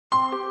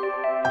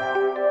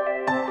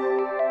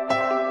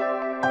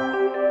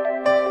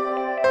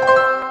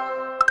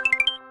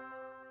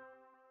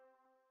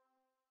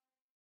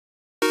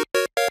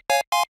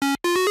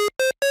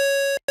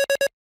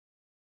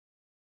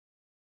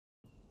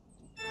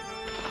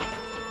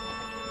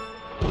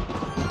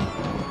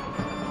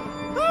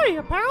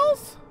Hiya,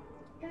 pals!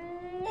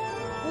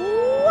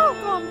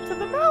 Welcome to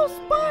the Mouse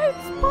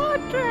Bytes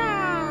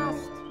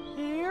podcast!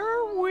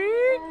 Here we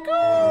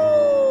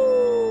go!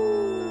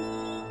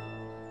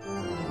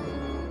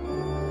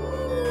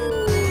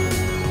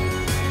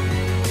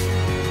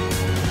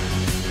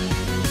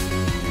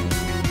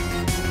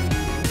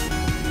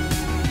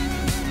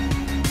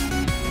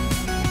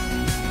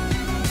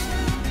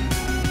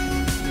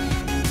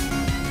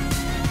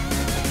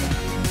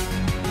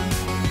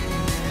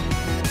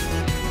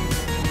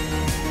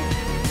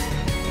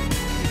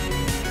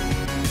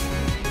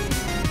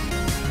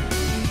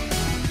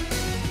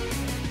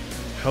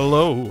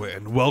 Hello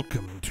and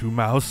welcome to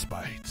Mouse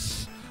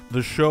Bytes,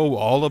 the show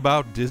all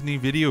about Disney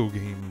video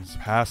games,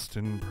 past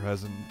and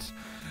present.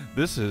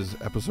 This is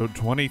episode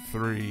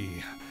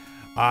 23.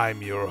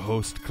 I'm your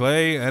host,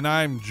 Clay, and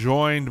I'm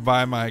joined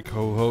by my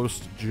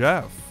co-host,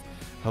 Jeph.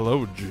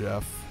 Hello,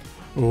 Jeph.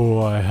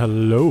 Why,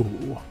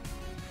 hello.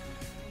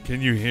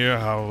 Can you hear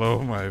how low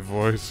my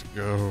voice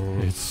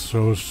goes? It's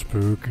so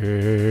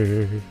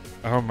spooky.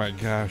 Oh my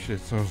gosh,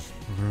 it's so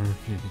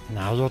spooky.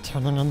 Now you're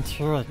turning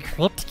into a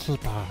crypt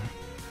keeper.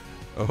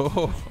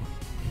 Oh.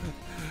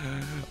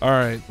 All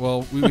right.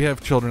 Well, we have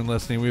children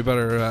listening. We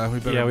better.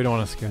 Yeah, we don't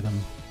want to scare them.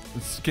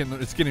 It's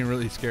getting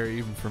really scary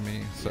even for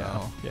me.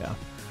 So. Yeah.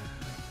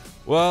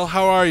 Well,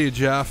 how are you,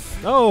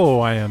 Jeph? Oh,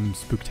 I am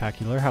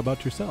spooktacular. How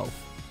about yourself?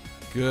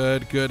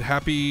 Good.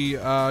 Happy,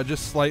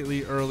 just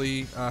slightly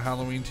early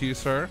Halloween to you,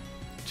 sir.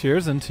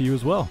 Cheers, and to you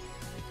as well.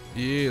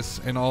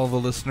 Yes, and all the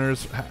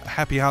listeners,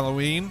 happy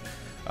Halloween.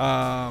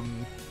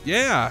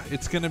 Yeah,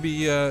 it's gonna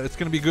be a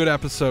good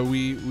episode.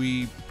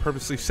 We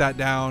purposely sat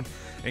down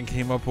and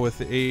came up with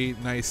a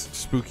nice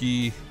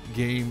spooky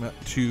game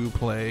to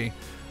play,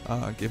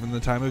 given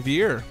the time of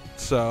year.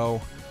 So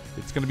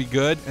it's gonna be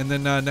good. And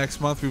then next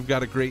month we've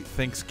got a great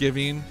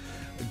Thanksgiving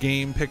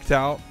game picked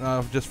out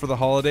just for the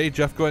holiday.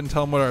 Jeph, go ahead and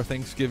tell them what our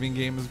Thanksgiving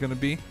game is gonna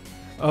be.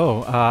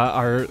 Oh,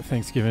 our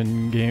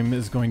Thanksgiving game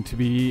is going to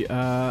be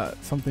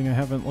something I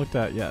haven't looked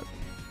at yet.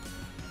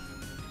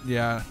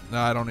 Yeah, no,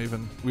 I don't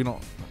even. We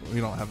don't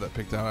have that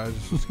picked out. I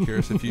was just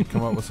curious if you'd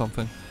come up with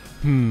something.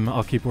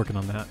 I'll keep working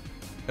on that.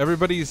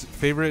 Everybody's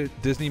favorite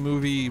Disney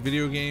movie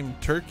video game,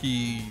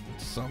 Turkey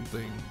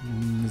something.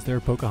 Is there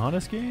a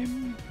Pocahontas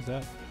game? Is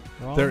that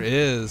wrong? There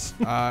is.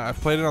 I've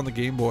played it on the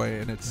Game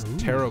Boy, and it's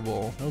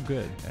terrible. Oh,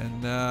 good.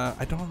 And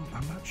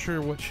I'm not sure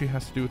what she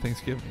has to do with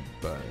Thanksgiving,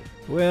 but.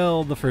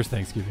 Well, the first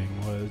Thanksgiving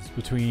was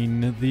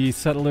between the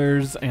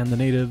settlers and the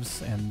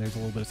natives, and there's a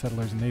little bit of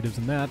settlers and natives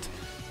in that.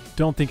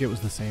 Don't think it was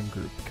the same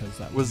group because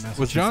that was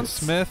John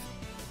Smith.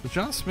 Was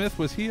John Smith?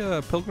 Was he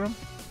a pilgrim?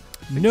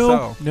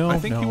 No. I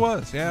think he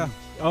was. Yeah.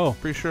 Oh,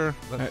 pretty sure.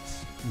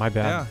 That's my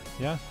bad.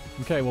 Yeah.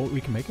 Okay. Well,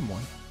 we can make him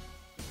one.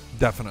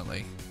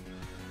 Definitely.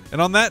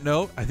 And on that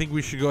note, I think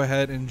we should go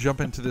ahead and jump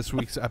into this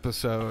week's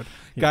episode,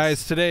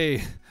 Yes.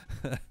 guys.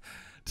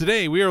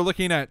 Today we are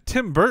looking at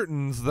Tim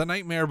Burton's The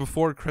Nightmare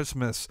Before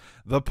Christmas,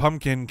 The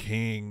Pumpkin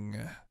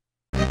King.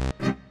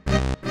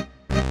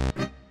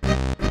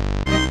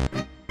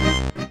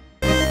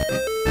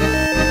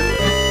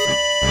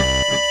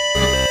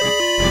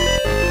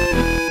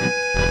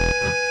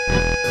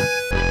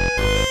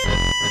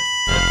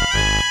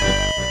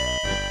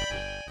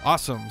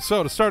 Awesome.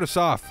 So to start us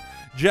off,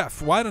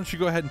 Jeph, why don't you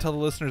go ahead and tell the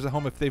listeners at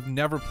home if they've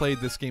never played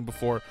this game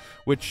before,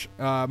 which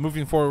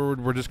moving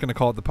forward, we're just going to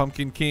call it the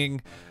Pumpkin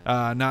King,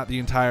 not the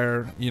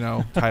entire,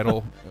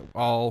 title,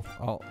 all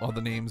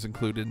the names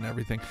included and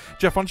everything.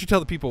 Jeph, why don't you tell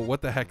the people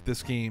what the heck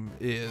this game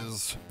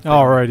is?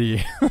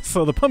 Alrighty.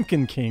 So the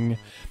Pumpkin King,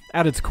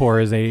 at its core,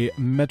 is a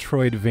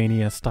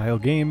Metroidvania style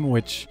game,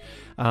 which,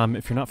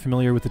 if you're not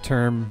familiar with the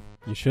term,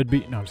 you should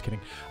be. No, I'm just kidding.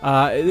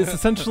 It's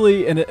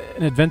essentially an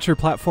adventure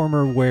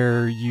platformer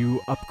where you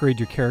upgrade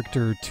your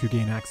character to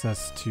gain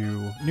access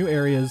to new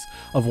areas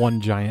of one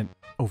giant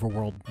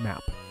overworld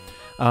map.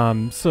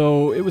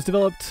 So it was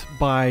developed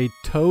by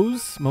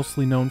Toes,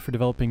 mostly known for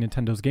developing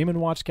Nintendo's Game &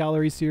 Watch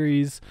Gallery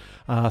series,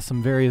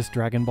 some various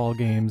Dragon Ball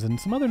games,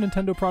 and some other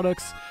Nintendo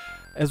products,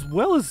 as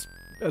well as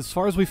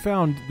far as we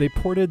found, they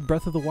ported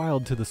Breath of the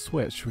Wild to the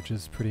Switch, which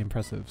is pretty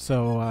impressive.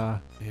 So,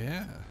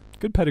 yeah.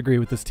 Good pedigree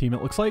with this team,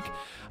 it looks like.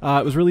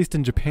 It was released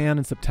in Japan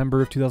in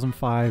September of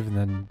 2005, and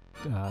then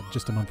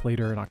just a month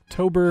later in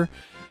October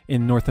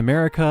in North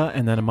America,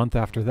 and then a month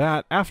after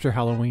that, after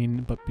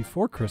Halloween, but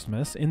before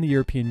Christmas, in the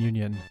European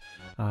Union,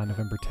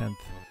 November 10th.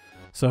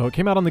 So it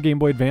came out on the Game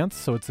Boy Advance,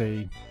 so it's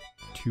a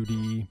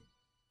 2D,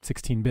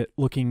 16-bit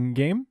looking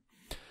game.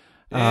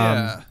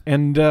 Yeah.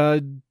 And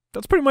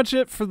that's pretty much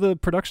it for the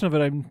production of it.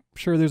 I'm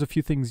sure there's a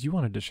few things you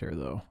wanted to share,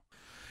 though.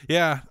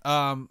 Yeah,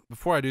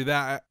 before I do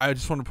that, I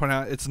just want to point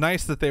out it's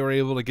nice that they were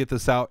able to get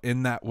this out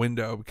in that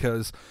window,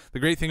 because the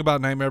great thing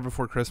about Nightmare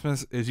Before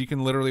Christmas is you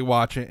can literally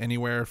watch it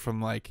anywhere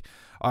from like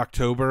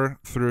October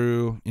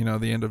through,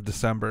 the end of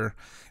December.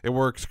 It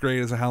works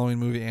great as a Halloween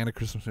movie and a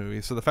Christmas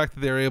movie. So the fact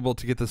that they were able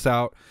to get this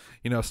out,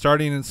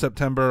 starting in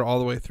September all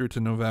the way through to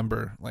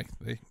November, like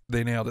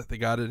they nailed it. They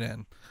got it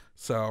in.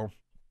 So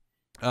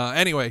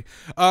Anyway,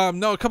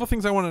 no, a couple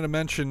things I wanted to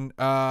mention.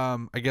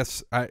 I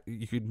guess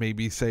you could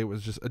maybe say it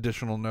was just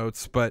additional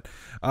notes, but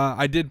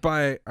I do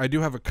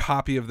have a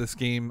copy of this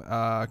game,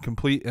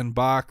 complete in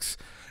box,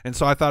 and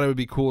so I thought it would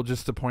be cool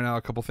just to point out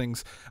a couple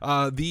things.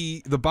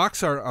 The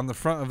box art on the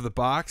front of the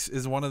box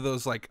is one of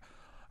those, like,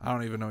 I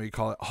don't even know what you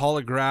call it,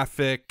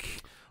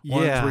 holographic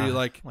ones where you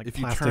like if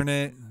you turn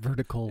it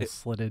vertical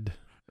slitted,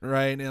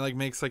 right, and it like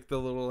makes like the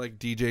little like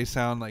DJ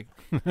sound, like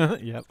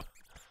yep.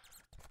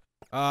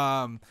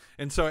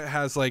 And so it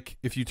has like,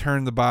 if you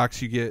turn the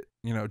box, you get,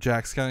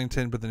 Jack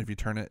Skellington, but then if you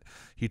turn it,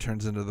 he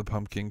turns into the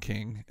Pumpkin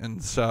King.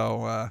 And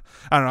so, I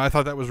don't know, I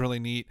thought that was really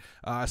neat.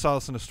 I saw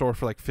this in a store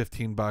for like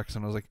 $15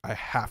 and I was like, I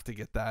have to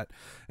get that.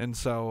 And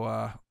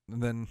so,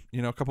 and then,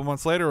 a couple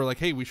months later, we're like,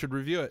 hey, we should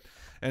review it.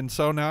 And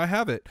so now I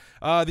have it.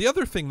 The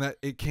other thing that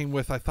it came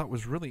with I thought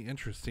was really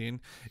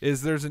interesting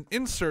is there's an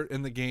insert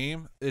in the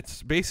game.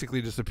 It's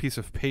basically just a piece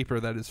of paper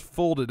that is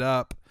folded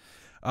up.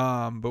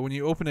 But when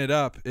you open it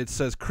up, it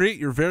says, create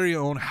your very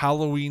own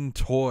Halloween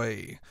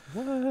toy.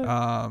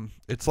 What?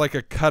 It's like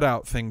a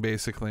cutout thing,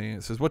 basically.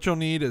 It says what you'll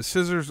need is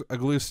scissors, a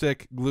glue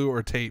stick, glue,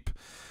 or tape.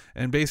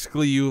 And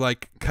basically you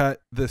like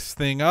cut this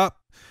thing up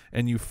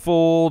and you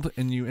fold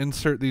and you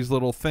insert these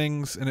little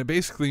things. And it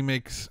basically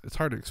makes, it's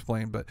hard to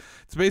explain, but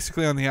it's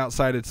basically on the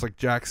outside, it's like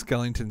Jack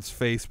Skellington's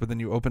face, but then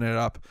you open it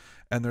up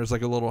and there's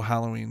like a little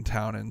Halloween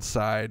town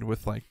inside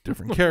with like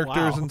different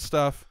characters and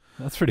stuff.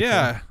 That's pretty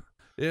cool.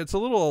 It's a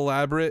little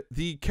elaborate.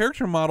 The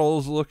character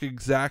models look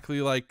exactly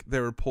like they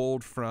were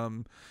pulled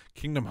from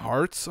Kingdom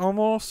Hearts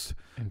almost.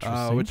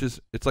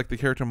 Interesting. It's like the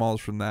character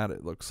models from that,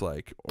 it looks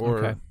like.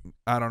 Or,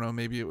 I don't know,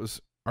 maybe it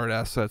was art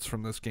assets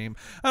from this game.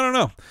 I don't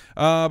know.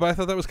 But I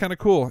thought that was kind of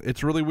cool.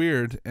 It's really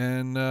weird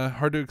and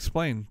hard to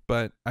explain.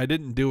 But I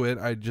didn't do it.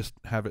 I just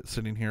have it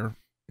sitting here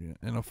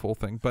in a full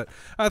thing. But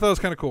I thought it was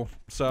kind of cool.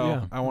 So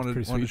yeah, I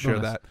wanted to share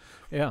that.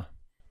 Yeah.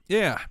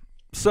 Yeah.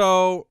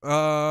 So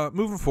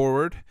moving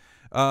forward.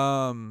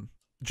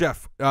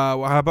 Jeph,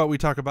 how about we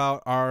talk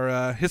about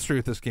our history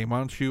with this game? Why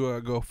don't you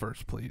go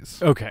first, please?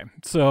 Okay,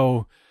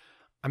 so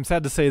I'm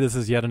sad to say this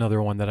is yet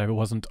another one that I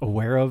wasn't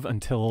aware of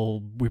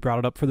until we brought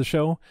it up for the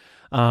show.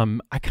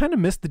 I kind of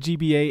missed the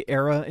GBA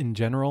era in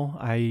general.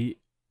 I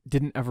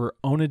didn't ever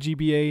own a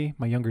GBA.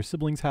 My younger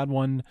siblings had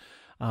one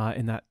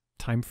in that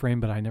time frame,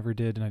 but I never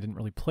did, and I didn't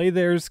really play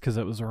theirs because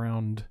it was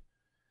around...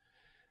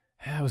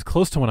 It was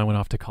close to when I went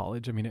off to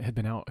college. I mean, it had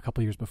been out a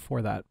couple years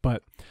before that,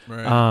 but...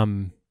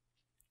 Right.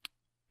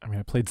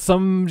 I played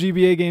some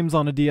GBA games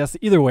on a DS.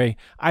 Either way,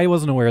 I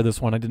wasn't aware of this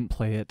one. I didn't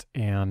play it,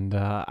 and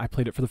I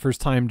played it for the first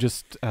time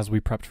just as we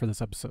prepped for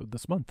this episode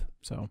this month.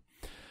 So,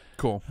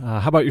 cool.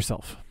 How about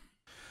yourself?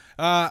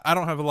 I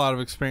don't have a lot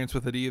of experience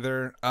with it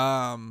either.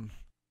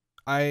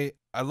 I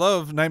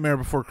love Nightmare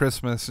Before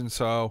Christmas, and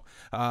so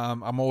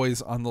I'm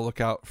always on the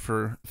lookout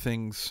for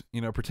things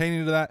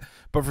pertaining to that.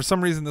 But for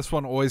some reason, this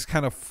one always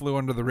kind of flew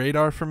under the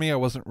radar for me. I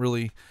wasn't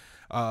really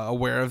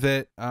aware of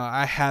it.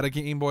 I had a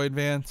Game Boy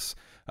Advance.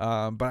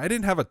 But I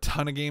didn't have a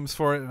ton of games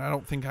for it, and I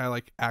don't think I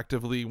like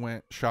actively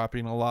went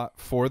shopping a lot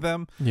for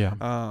them. Yeah.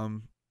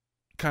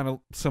 Kind of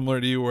similar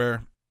to you,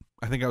 where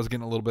I think I was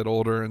getting a little bit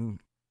older and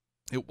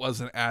it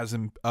wasn't as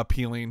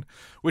appealing,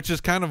 which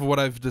is kind of what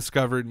I've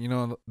discovered,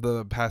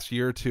 the past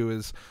year or two,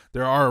 is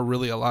there are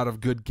really a lot of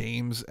good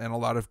games and a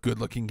lot of good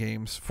looking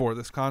games for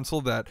this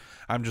console that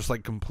I'm just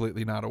like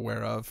completely not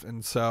aware of.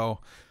 And so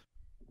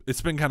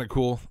it's been kind of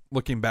cool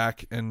looking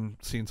back and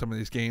seeing some of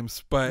these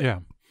games, but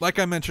yeah. Like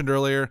I mentioned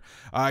earlier,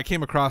 I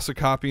came across a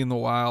copy in the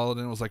wild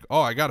and it was like, oh,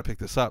 I got to pick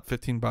this up.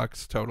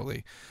 $15,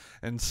 totally.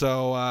 And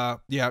so,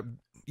 yeah,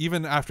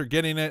 even after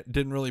getting it,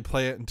 didn't really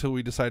play it until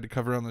we decided to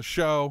cover it on the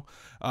show.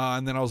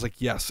 And then I was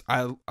like, yes,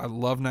 I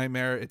love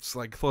Nightmare. It's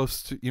like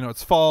close to,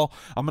 it's fall.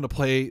 I'm going to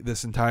play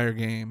this entire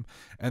game.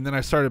 And then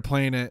I started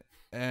playing it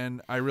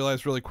and I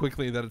realized really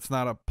quickly that it's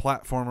not a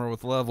platformer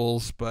with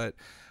levels, but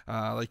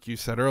like you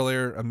said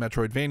earlier, a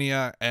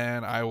Metroidvania,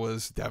 and I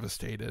was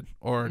devastated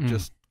or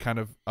just kind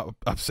of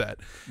upset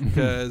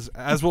because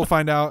as we'll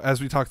find out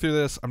as we talk through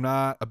this, I'm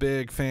not a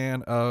big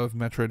fan of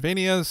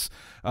Metroidvanias.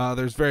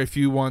 There's very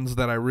few ones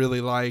that I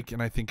really like,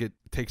 and I think it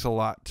takes a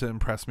lot to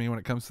impress me when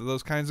it comes to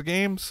those kinds of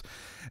games.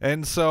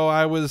 And so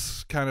I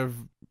was kind of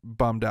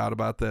bummed out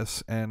about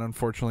this and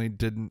unfortunately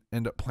didn't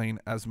end up playing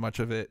as much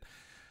of it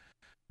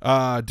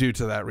due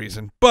to that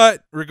reason.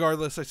 But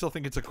regardless, I still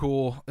think it's a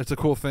cool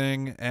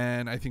thing,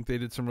 and I think they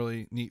did some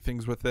really neat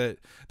things with it.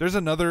 There's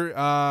another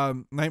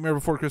Nightmare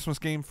Before Christmas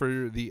game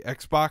for the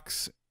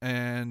Xbox,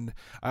 and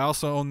I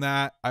also own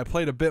that. I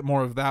played a bit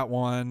more of that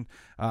one.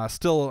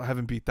 Still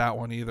haven't beat that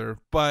one either,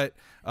 but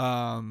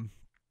I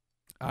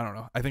don't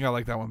know. I think I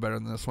like that one better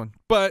than this one.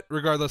 But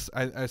regardless,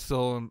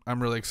 I'm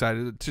really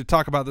excited to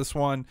talk about this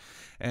one,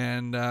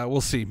 and we'll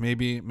see.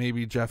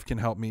 Maybe Jeph can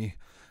help me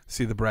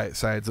see the bright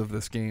sides of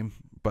this game.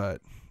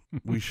 But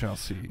we shall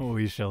see.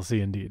 We shall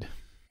see indeed.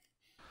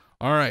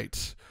 All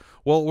right.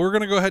 Well, we're going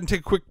to go ahead and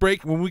take a quick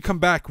break. When we come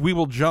back, we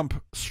will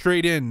jump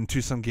straight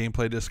into some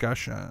gameplay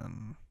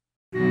discussion.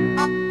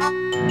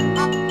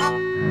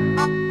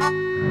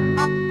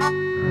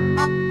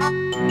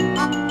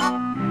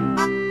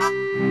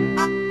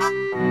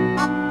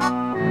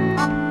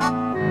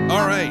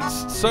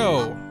 right,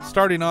 so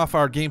starting off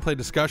our gameplay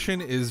discussion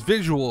is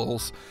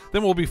visuals.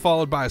 Then we'll be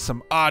followed by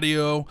some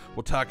audio.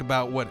 We'll talk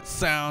about what it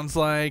sounds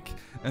like,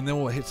 and then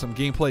we'll hit some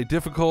gameplay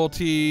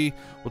difficulty.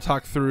 We'll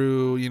talk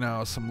through,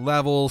 some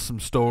levels, some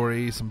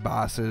story, some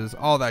bosses,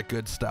 all that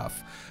good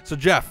stuff. So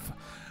Jeph,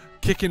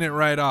 kicking it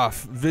right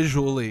off,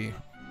 visually,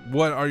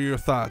 what are your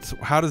thoughts?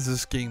 How does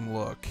this game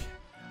look?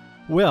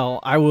 Well,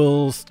 I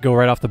will go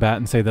right off the bat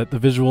and say that the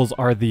visuals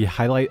are the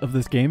highlight of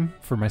this game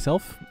for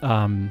myself,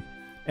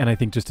 and I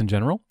think just in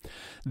general.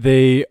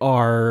 They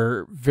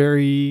are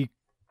very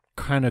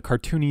kind of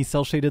cartoony,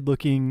 cel-shaded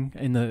looking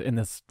in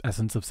this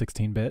essence of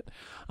 16-bit,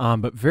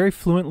 but very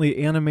fluently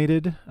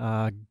animated.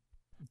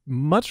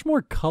 Much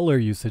more color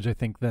usage, I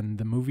think, than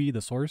the movie,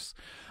 the source.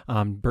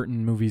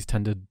 Burton movies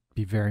tend to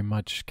be very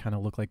much kind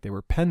of look like they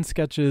were pen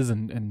sketches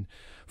and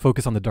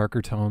focus on the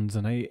darker tones.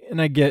 And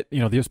I get,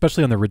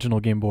 especially on the original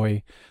Game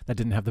Boy that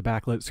didn't have the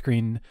backlit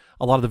screen,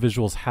 a lot of the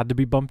visuals had to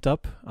be bumped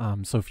up.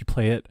 So if you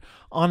play it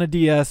on a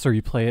DS or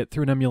you play it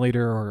through an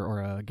emulator or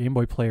a Game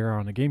Boy player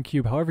on a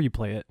GameCube, however you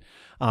play it,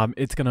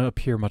 it's going to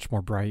appear much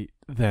more bright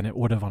than it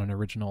would have on an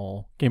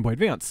original Game Boy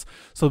Advance.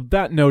 So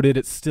that noted,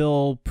 it's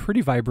still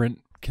pretty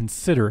vibrant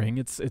considering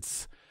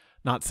it's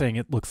not saying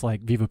it looks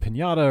like Viva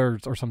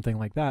Pinata or something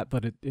like that,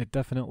 but it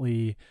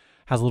definitely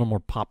has a little more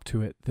pop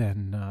to it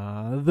than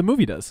the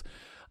movie does.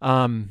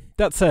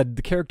 That said,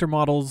 the character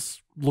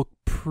models look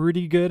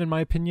pretty good in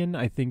my opinion.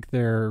 I think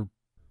they're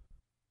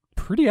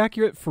pretty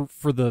accurate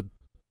for the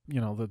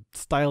the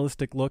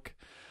stylistic look.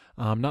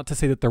 Not to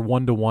say that they're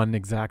one-to-one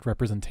exact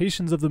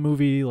representations of the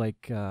movie,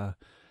 like the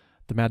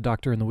Mad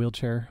Doctor in the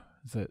wheelchair.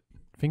 Is it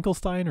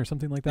Finkelstein or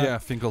something like that? Yeah,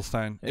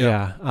 Finkelstein.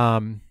 Yeah.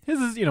 His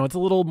is, it's a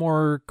little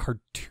more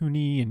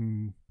cartoony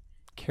and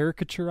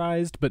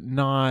caricaturized, but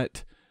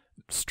not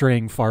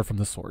straying far from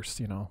the source,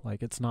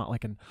 like it's not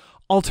like an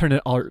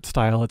alternate art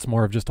style. It's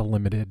more of just a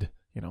limited,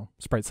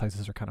 sprite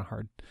sizes are kind of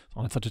hard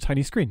on such a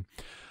tiny screen.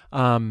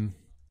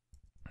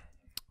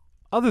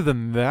 Other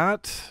than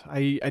that,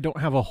 I don't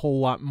have a whole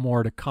lot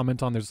more to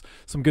comment on. There's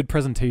some good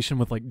presentation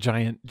with like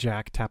giant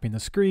Jack tapping the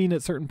screen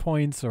at certain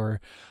points, or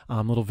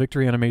little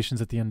victory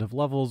animations at the end of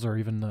levels, or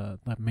even the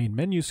main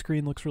menu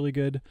screen looks really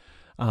good.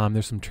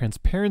 There's some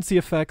transparency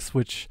effects,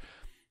 which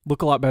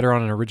look a lot better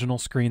on an original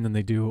screen than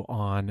they do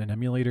on an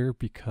emulator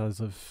because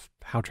of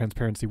how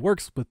transparency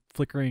works with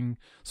flickering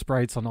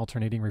sprites on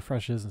alternating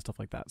refreshes and stuff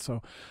like that.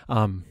 So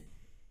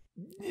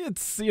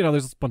it's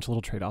there's a bunch of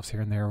little trade-offs here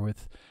and there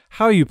with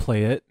how you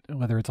play it,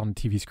 whether it's on a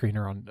TV screen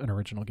or on an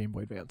original Game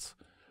Boy Advance.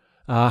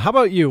 How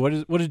about you?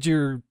 What was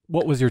your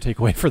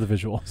takeaway for the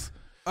visuals?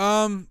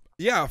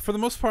 Yeah, for the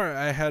most part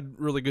I had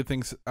really good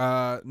things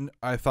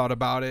I thought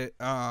about it.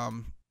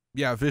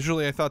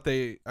 Visually I thought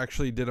they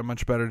actually did a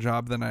much better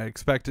job than I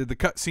expected. The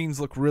cutscenes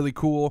look really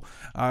cool.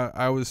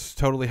 I was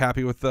totally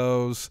happy with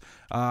those.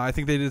 I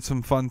think they did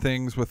some fun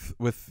things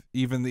with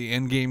even the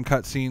in-game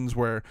cutscenes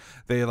where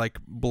they like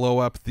blow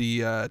up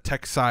the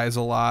text size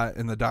a lot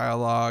in the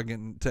dialogue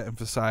and to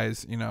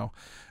emphasize,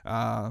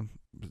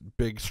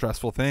 big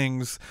stressful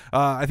things.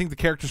 I think the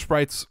character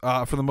sprites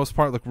for the most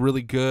part look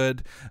really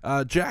good.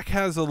 Jack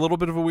has a little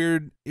bit of a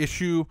weird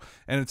issue,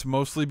 and it's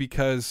mostly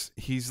because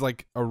he's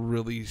like a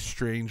really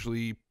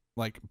strangely,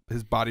 like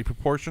his body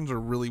proportions are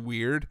really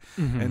weird.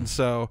 And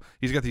so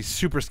he's got these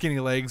super skinny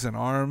legs and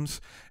arms,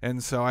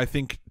 and so I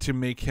think to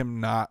make him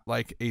not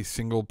like a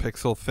single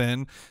pixel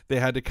thin, they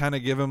had to kind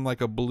of give him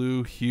like a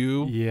blue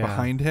hue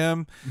behind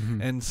him.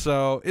 And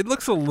so it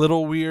looks a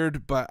little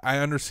weird, but I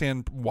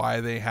understand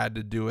why they had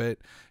to do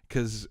it,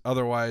 because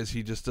otherwise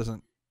he just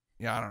doesn't,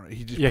 I don't know,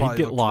 he just he'd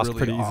get lost really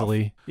pretty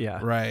easily.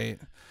 Right.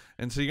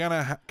 And so you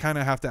gotta kind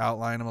of have to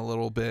outline him a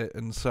little bit,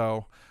 and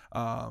so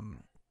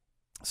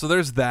so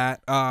there's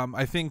that.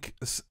 I think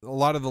a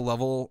lot of the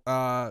level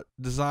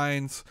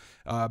designs,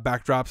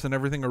 backdrops and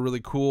everything are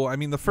really cool. I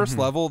mean, the first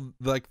level,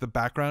 like the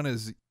background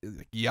is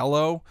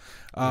yellow,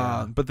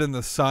 but then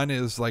the sun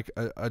is like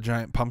a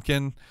giant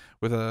pumpkin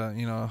with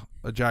a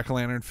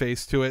jack-o'-lantern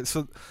face to it.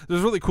 So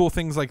there's really cool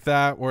things like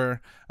that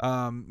where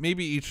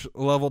maybe each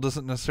level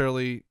doesn't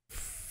necessarily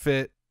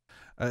fit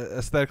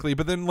aesthetically,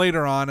 but then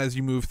later on as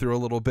you move through a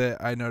little bit,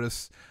 I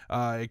notice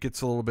it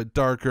gets a little bit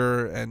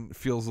darker and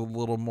feels a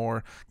little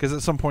more, because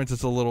at some points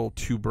it's a little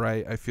too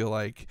bright, I feel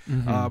like.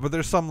 But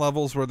there's some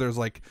levels where there's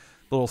like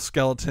little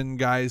skeleton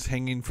guys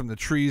hanging from the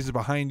trees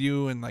behind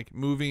you and like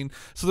moving,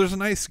 so there's a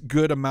nice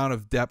good amount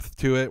of depth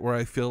to it where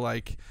I feel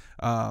like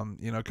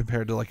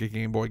compared to like a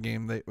Game Boy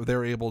game, they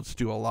were able to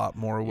do a lot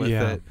more with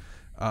it,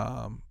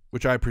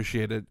 which I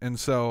appreciated. And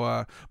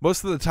so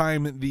most of the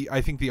time,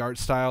 I think the art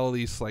style, at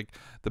least like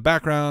the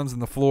backgrounds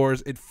and the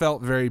floors, it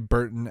felt very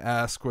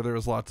Burton-esque, where there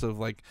was lots of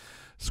like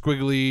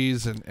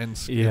squigglies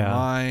and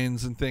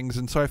lines and things.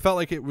 And so I felt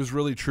like it was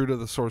really true to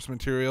the source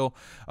material,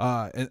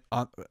 in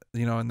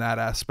that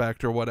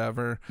aspect or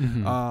whatever.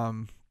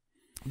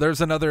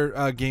 There's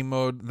another game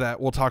mode that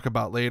we'll talk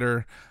about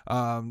later.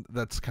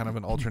 That's kind of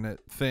an alternate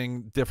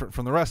thing, different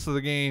from the rest of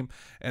the game,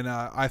 and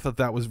I thought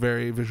that was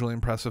very visually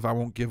impressive. I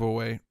won't give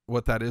away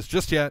what that is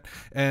just yet,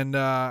 and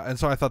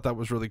so I thought that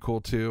was really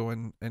cool too,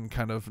 and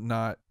kind of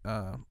not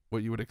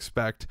what you would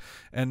expect.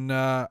 And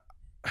I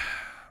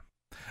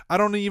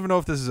don't even know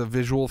if this is a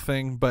visual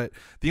thing, but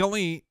the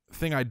only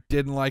thing I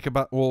didn't like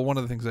about, well, one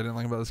of the things I didn't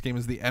like about this game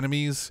is the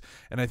enemies,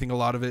 and I think a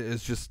lot of it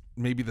is just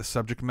maybe the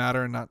subject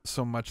matter and not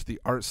so much the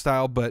art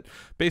style. But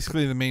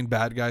basically the main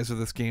bad guys of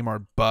this game are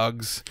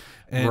bugs,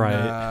 and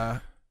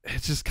Right.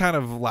 it's just kind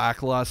of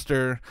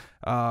lackluster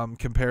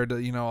compared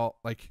to, you know,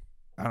 like,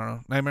 I don't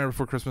know, Nightmare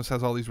Before Christmas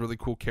has all these really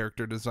cool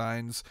character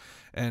designs,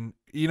 and,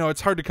 you know,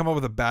 it's hard to come up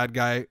with a bad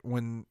guy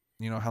when,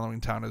 you know, Halloween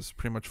Town is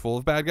pretty much full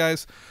of bad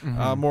guys,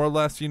 more or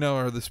less, you know,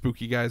 or the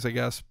spooky guys, I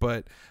guess.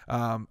 But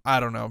I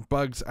don't know.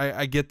 Bugs,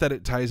 I get that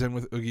it ties in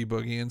with Oogie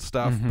Boogie and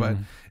stuff, but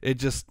it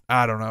just,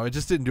 I don't know. It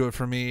just didn't do it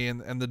for me.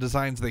 And the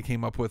designs they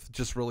came up with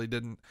just really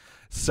didn't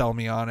sell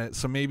me on it.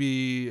 So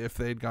maybe if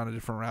they'd gone a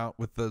different route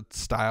with the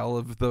style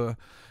of the,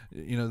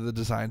 you know, the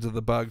designs of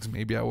the bugs,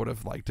 maybe I would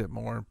have liked it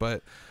more.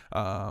 But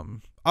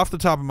off the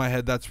top of my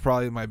head, that's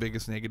probably my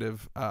biggest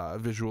negative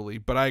visually.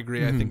 But I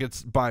agree. I think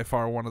it's by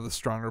far one of the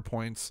stronger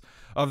points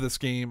of this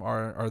game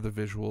are the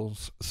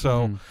visuals.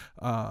 So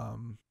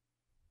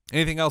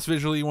anything else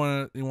visually you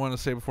want to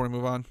say before we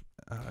move on?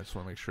 I just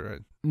want to make sure I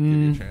give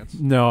you a chance.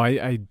 No,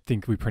 I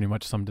think we pretty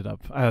much summed it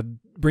up.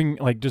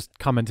 Just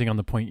commenting on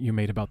the point you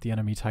made about the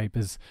enemy type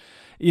is,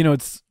 you know,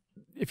 it's,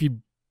 if you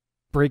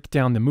break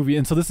down the movie,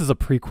 and so this is a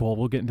prequel,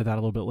 we'll get into that a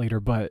little bit later,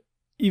 but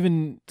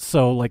even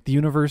so, like, the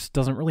universe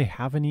doesn't really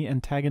have any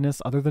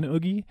antagonists other than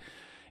Oogie.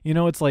 You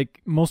know, it's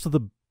like most of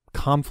the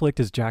conflict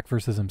is Jack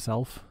versus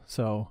himself.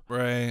 So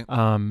right.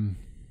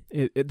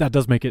 That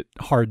does make it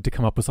hard to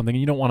come up with something,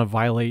 and you don't want to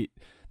violate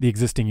the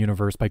existing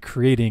universe by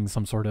creating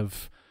some sort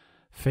of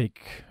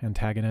fake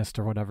antagonist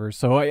or whatever.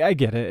 So I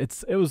get it.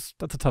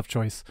 That's a tough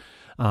choice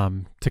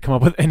to come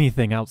up with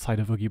anything outside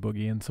of Oogie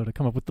Boogie, and so to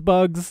come up with the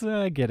bugs,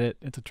 I get it.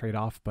 It's a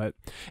trade-off, but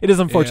it is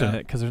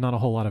unfortunate because there's not a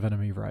whole lot of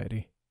enemy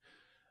variety.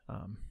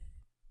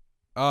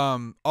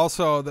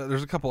 Also,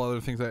 there's a couple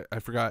other things I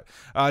forgot.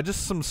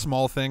 Just some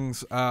small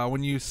things.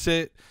 When you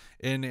sit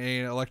in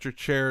an electric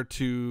chair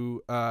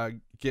to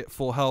get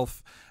full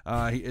health,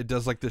 it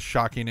does like this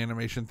shocking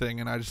animation thing,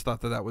 and I just thought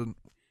that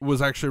was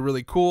actually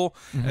really cool.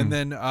 And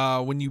then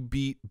when you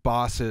beat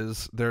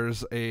bosses,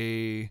 there's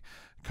a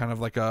kind of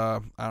like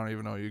a, I don't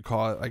even know what you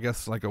call it, I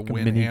guess like a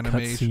win mini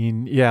animation.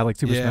 Cutscene. Yeah, like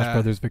Super Smash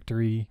Brothers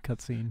victory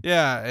cutscene.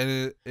 Yeah,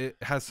 and it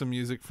has some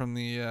music from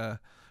the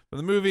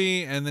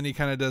movie, and then he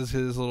kind of does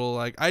his little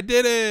like I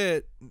did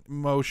it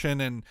motion,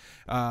 and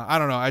I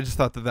don't know, I just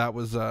thought that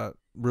was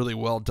really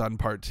well done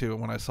part two. And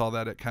when I saw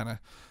that, it kind of,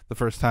 the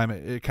first time,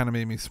 it kind of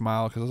made me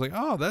smile because I was like,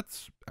 oh,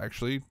 that's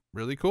actually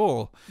really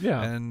cool,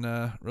 and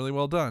really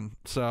well done.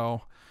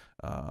 So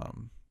I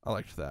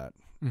liked that.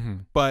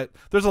 But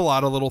there's a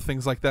lot of little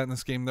things like that in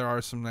this game. There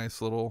are some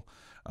nice little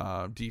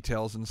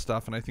details and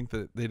stuff, and I think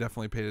that they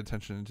definitely paid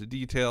attention to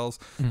details.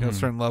 You know,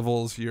 certain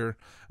levels, you're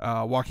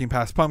walking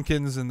past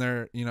pumpkins, and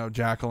they're, you know,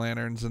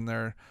 jack-o'-lanterns, and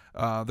they're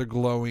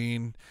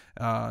glowing,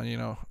 you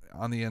know,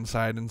 on the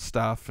inside and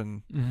stuff,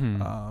 and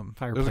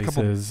fireplaces, there's a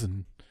couple,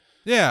 and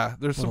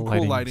there's some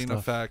cool lighting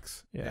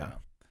effects. Yeah,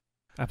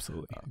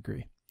 absolutely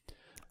agree.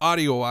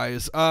 Audio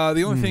wise,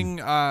 the only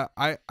thing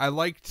I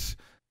liked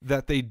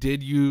that they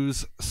did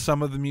use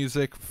some of the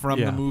music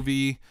from the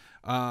movie.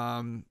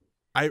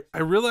 I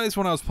realized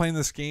when I was playing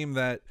this game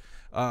that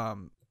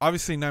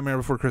obviously Nightmare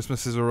Before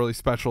Christmas is a really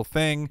special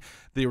thing,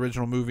 the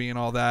original movie and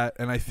all that,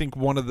 and I think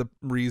one of the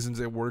reasons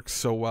it works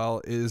so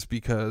well is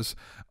because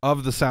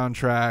of the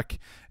soundtrack,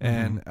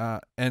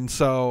 and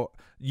so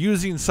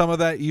using some of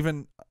that,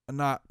 even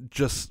not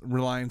just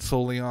relying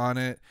solely on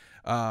it,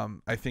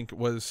 I think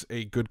was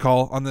a good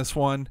call on this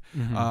one.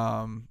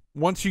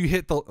 Once you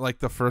hit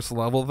the first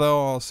level, though,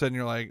 all of a sudden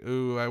you're like,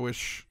 ooh, I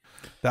wish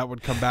that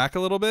would come back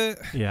a little bit.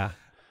 Yeah.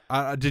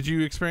 Did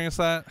you experience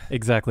that?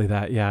 Exactly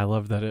that. Yeah, I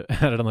love that it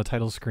had it on the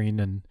title screen,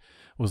 and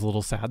was a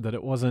little sad that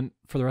it wasn't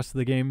for the rest of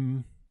the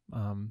game,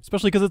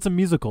 especially because it's a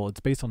musical. It's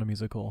based on a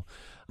musical.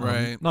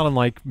 Right. Not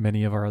unlike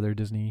many of our other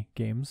Disney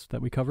games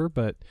that we cover,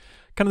 but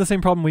kind of the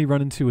same problem we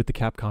run into with the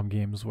Capcom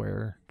games,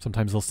 where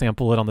sometimes they'll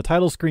sample it on the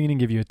title screen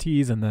and give you a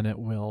tease, and then it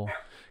will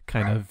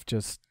kind of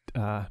just,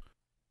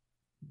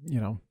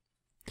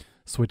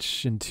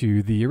 switch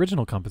into the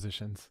original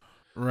compositions.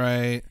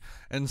 Right.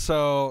 And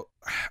so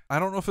I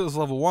don't know if it was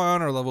level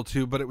 1 or level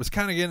 2, but it was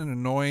kind of getting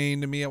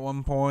annoying to me at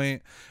one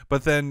point.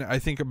 But then I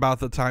think about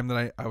the time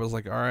that I was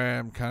like, all right,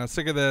 I'm kind of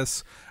sick of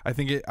this. I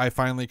think I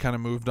finally kind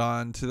of moved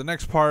on to the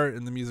next part,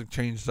 and the music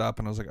changed up,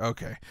 and I was like,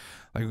 okay,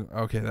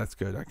 that's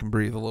good. I can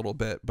breathe a little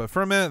bit. But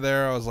for a minute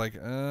there, I was like,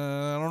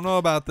 I don't know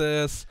about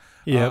this.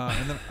 Yep.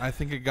 And then I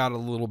think it got a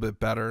little bit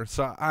better.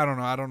 So I don't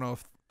know. I don't know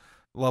if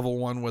level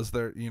 1 was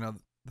their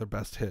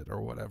best hit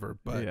or whatever.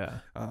 But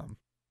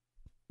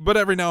But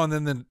every now and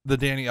then the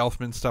Danny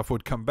Elfman stuff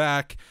would come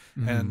back,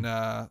 Mm-hmm.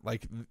 and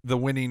like the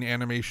winning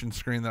animation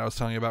screen that I was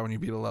telling you about when you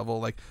beat a level,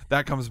 like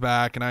that comes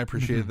back, and I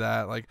appreciated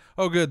that. Like,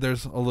 oh, good,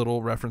 there's a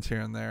little reference here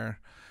and there,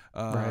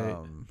 Right.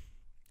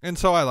 and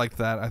so I liked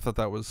that. I thought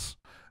that was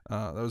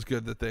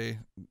good that they,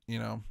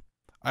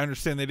 I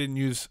understand they didn't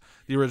use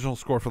the original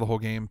score for the whole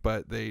game,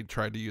 but they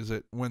tried to use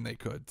it when they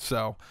could.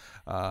 So,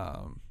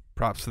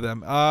 props to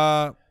them.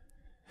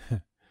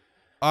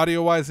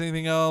 Audio-wise,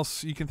 anything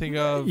else you can think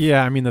of?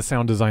 Yeah, I mean, the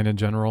sound design in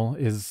general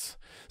is...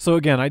 So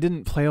again, I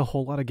didn't play a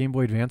whole lot of Game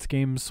Boy Advance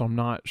games, so I'm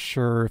not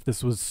sure if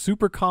this was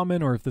super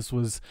common or if this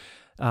was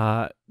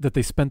that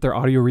they spent their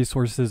audio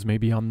resources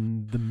maybe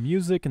on the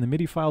music and the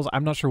MIDI files.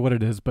 I'm not sure what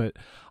it is, but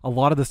a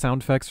lot of the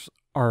sound effects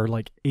are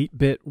like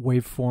 8-bit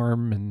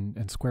waveform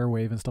and square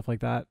wave and stuff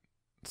like that.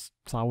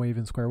 Saw wave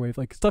and square wave,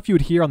 like stuff you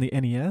would hear on the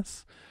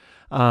NES.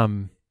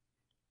 And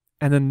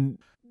then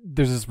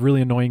there's this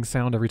really annoying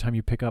sound every time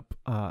you pick up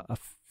a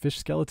fish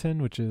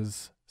skeleton, which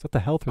is that the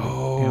health or the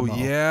ammo?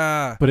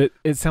 Yeah. But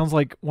it sounds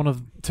like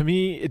to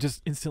me, it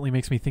just instantly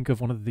makes me think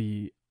of one of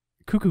the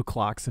cuckoo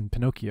clocks in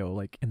Pinocchio,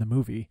 like in the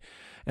movie.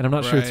 And I'm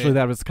not sure it's really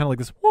that, but it's kind of like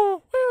this,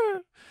 whoa, whoa,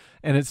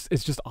 and it's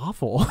just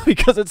awful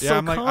because it's so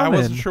common. I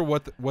wasn't sure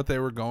what they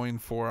were going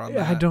for on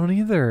that. I don't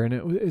either.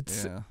 And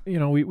it's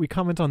we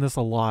comment on this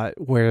a lot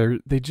where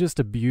they just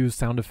abuse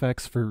sound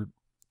effects for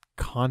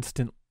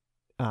constant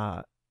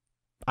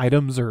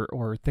items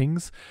or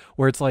things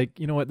where it's like,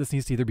 you know what, this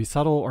needs to either be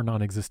subtle or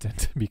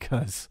non-existent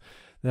because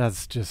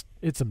that's just,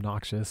 it's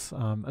obnoxious.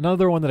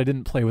 Another one that I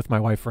didn't play with my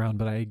wife around,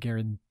 but I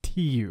guarantee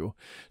you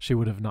she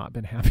would have not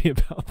been happy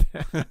about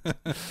that.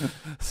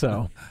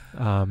 So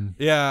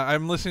yeah,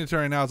 I'm listening to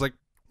her right now. It's like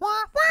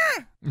wah,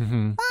 wah,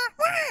 mm-hmm. wah,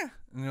 wah.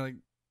 And you're like,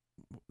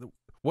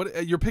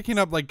 what? You're picking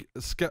up like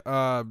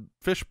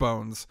fish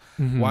bones.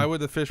 Mm-hmm. Why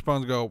would the fish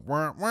bones go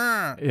wah,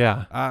 wah?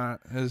 Yeah,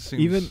 it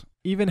seems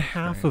even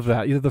half of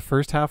that, either the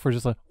first half were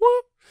just like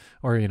whoop,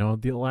 or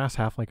the last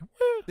half like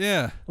whoop.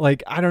 Yeah,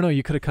 like I don't know,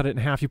 you could have cut it in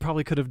half. You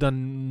probably could have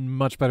done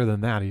much better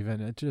than that.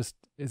 Even it just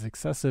is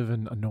excessive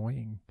and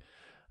annoying.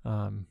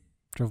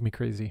 Drove me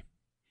crazy.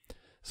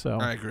 So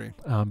I agree.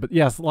 But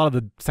yes, a lot of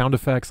the sound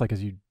effects, like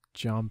as you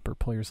jump or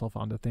pull yourself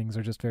onto things,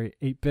 are just very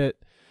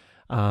 8-bit.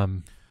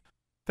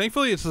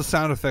 Thankfully, it's the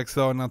sound effects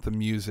though, not the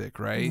music,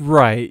 right?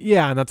 Right.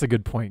 Yeah, and that's a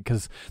good point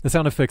because the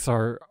sound effects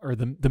are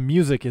the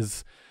music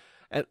is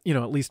at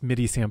least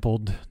MIDI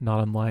sampled,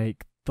 not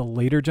unlike the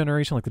later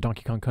generation, like the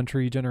Donkey Kong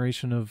Country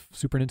generation of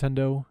Super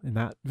Nintendo in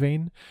that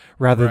vein,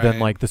 rather than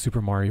like the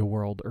Super Mario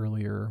World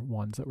earlier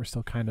ones that were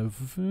still kind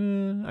of,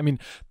 I mean,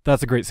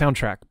 that's a great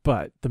soundtrack,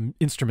 but the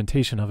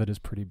instrumentation of it is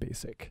pretty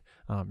basic,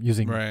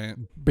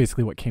 using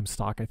basically what came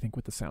stock, I think,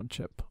 with the sound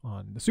chip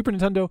on the Super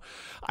Nintendo.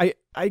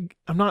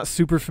 I'm not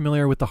super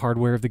familiar with the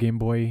hardware of the Game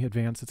Boy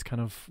Advance. It's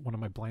kind of one of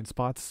my blind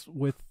spots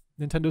with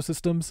Nintendo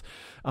systems.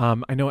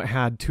 I know it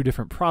had 2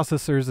 different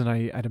processors, and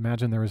I'd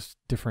imagine there was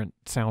different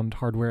sound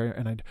hardware,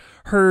 and I'd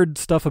heard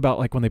stuff about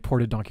like when they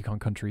ported Donkey Kong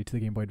Country to the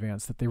Game Boy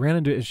Advance that they ran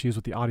into issues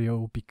with the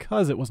audio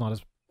because it was not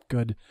as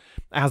good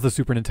as the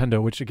Super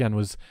Nintendo, which again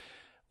was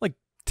like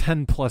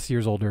 10 plus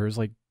years older. It was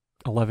like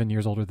 11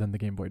 years older than the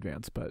Game Boy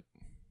Advance, but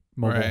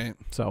mobile. Right.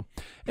 So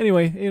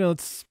anyway,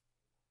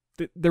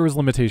 there was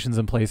limitations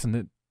in place,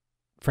 and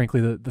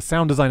frankly the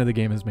sound design of the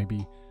game is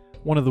maybe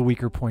one of the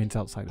weaker points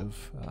outside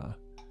of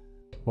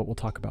what we'll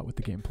talk about with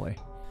the gameplay.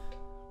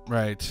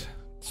 Right.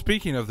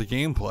 Speaking of the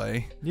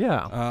gameplay,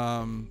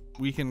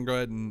 we can go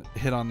ahead and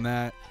hit on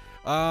that.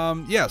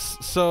 Yes,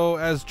 so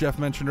as Jeph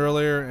mentioned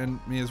earlier, and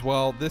me as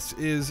well, this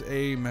is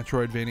a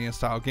Metroidvania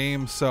style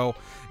game, so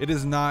it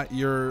is not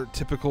your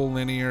typical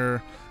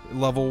linear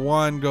level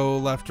 1 go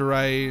left to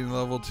right and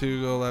level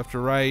 2 go left to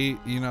right.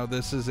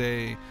 This is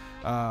a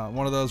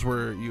one of those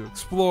where you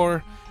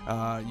explore,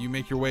 you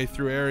make your way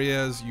through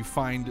areas, you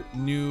find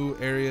new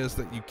areas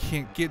that you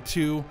can't get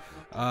to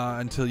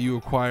until you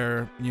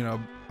acquire,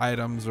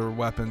 items or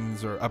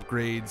weapons or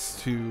upgrades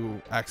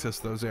to access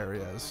those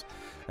areas.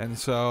 And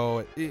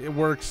so it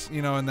works,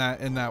 in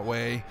that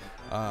way.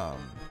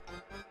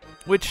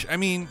 Which, I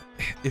mean,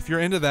 if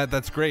you're into that,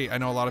 that's great. I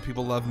know a lot of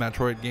people love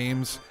Metroid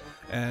games,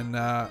 and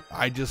I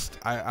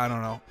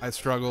don't know. I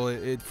struggle.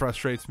 It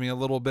frustrates me a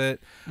little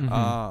bit.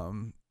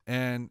 Mm-hmm.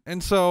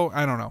 And so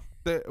I don't know.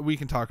 We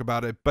can talk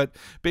about it, but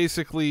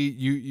basically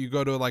you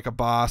go to like a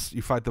boss,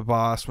 you fight the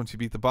boss. Once you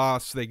beat the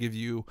boss, they give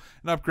you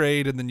an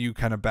upgrade, and then you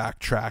kind of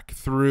backtrack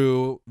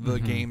through the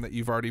game that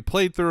you've already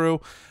played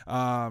through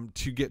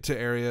to get to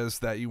areas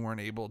that you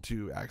weren't able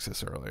to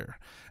access earlier.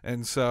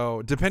 And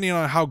so depending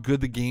on how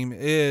good the game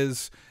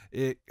is,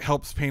 it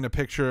helps paint a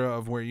picture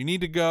of where you need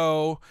to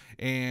go,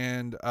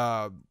 and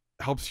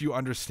helps you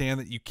understand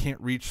that you can't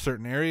reach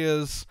certain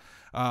areas.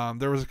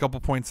 There was a couple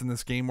points in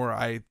this game where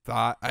I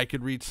thought I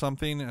could reach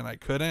something and I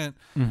couldn't.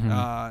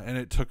 And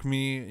it took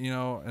me,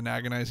 an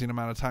agonizing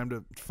amount of time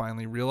to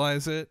finally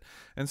realize it.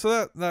 And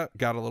so that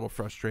got a little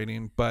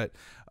frustrating, but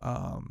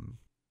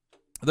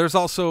There's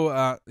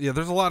also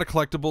there's a lot of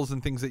collectibles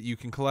and things that you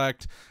can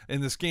collect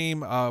in this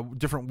game,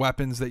 different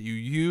weapons that you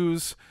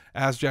use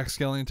as Jack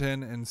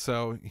Skellington, and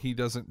so he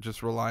doesn't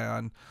just rely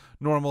on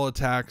normal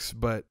attacks,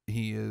 but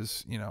he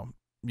is,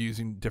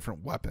 using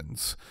different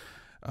weapons.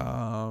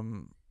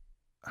 I'm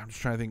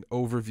just trying to think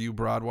overview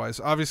broadwise.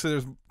 Obviously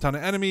there's a ton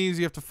of enemies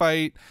you have to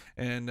fight,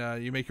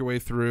 and you make your way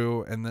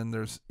through, and then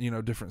there's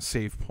different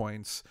save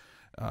points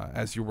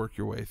as you work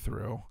your way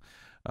through.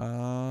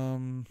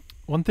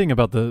 One thing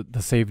about the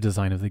save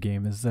design of the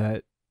game is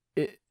that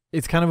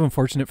it's kind of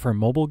unfortunate for a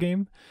mobile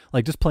game.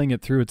 Like, just playing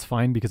it through, it's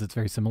fine because it's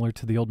very similar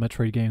to the old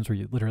Metroid games where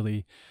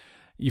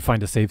you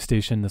find a save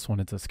station. This one,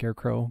 it's a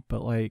scarecrow.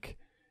 But like,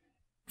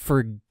 for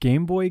a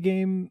Game Boy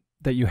game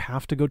that you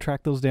have to go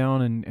track those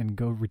down and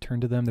go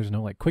return to them, there's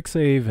no like quick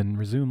save and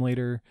resume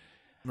later.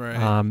 Right.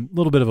 A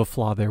little bit of a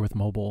flaw there with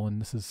mobile,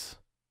 and this is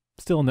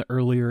still in the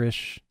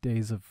earlier-ish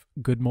days of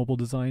good mobile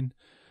design.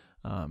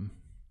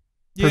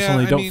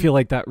 Personally, don't feel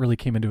like that really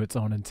came into its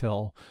own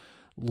until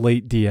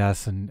late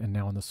DS and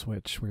now on the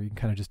Switch, where you can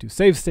kind of just do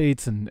save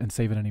states and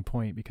save at any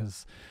point,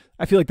 because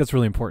I feel like that's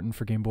really important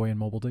for Game Boy and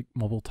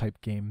mobile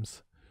type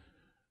games.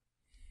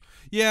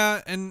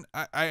 Yeah, and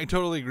I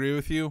totally agree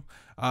with you.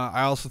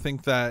 I also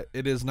think that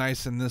it is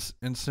nice in this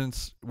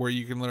instance where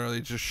you can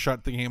literally just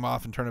shut the game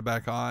off and turn it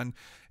back on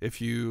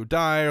if you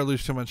die or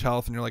lose too much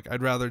health, and you're like,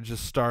 I'd rather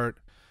just start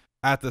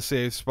at the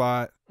save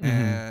spot,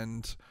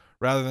 and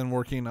rather than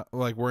worrying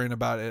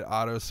about it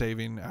auto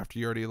saving after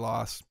you already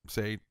lost,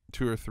 say,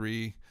 2 or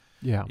 3,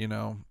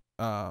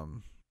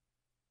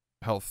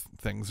 health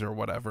things or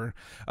whatever.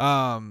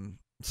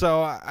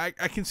 So I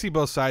can see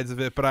both sides of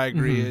it, but I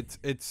agree.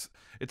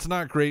 It's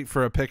not great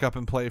for a pick up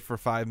and play for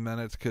 5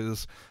 minutes,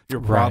 because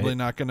you're probably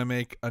not going to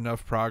make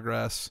enough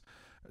progress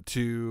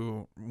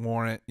to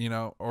warrant,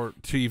 or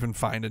to even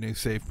find a new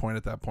save point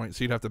at that point.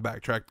 So you'd have to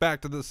backtrack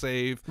back to the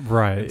save,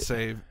 and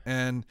save.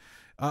 And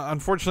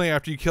unfortunately,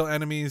 after you kill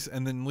enemies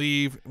and then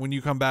leave, when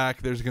you come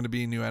back, there's going to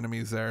be new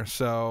enemies there.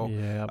 So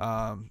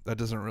that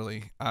doesn't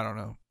really, I don't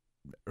know,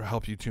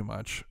 help you too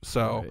much.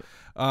 So,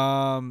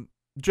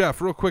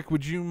 Jeph, real quick,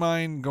 would you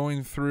mind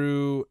going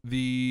through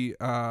the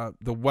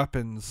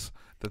weapons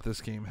that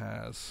this game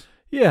has?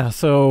 Yeah,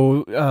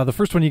 so the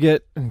first one you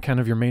get, and kind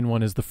of your main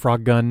one, is the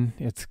frog gun.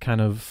 It's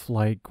kind of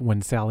like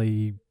when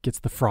Sally gets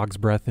the frog's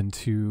breath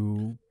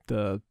into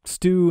the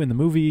stew in the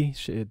movie.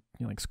 It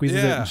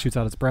squeezes it and shoots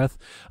out its breath.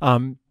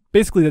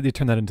 Basically, they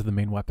turn that into the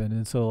main weapon,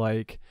 and so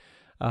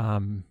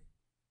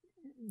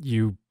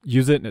you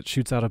use it and it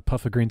shoots out a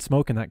puff of green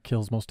smoke, and that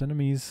kills most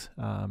enemies.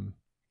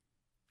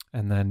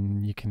 And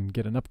then you can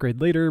get an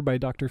upgrade later by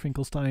Dr.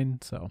 Finkelstein.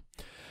 So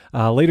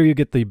later you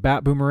get the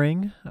bat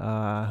boomerang.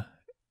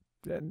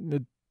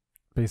 It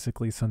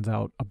basically sends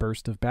out a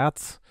burst of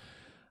bats.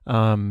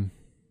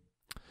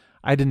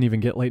 I didn't even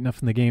get late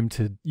enough in the game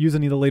to use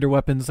any of the later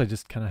weapons. I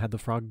just kind of had the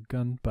frog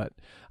gun. But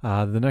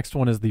the next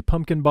one is the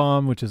pumpkin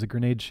bomb, which is a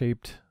grenade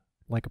shaped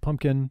like a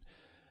pumpkin,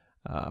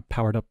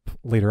 powered up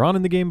later on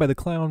in the game by the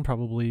clown.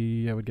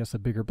 Probably, I would guess, a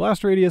bigger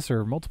blast radius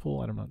or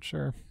multiple. I'm not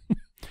sure.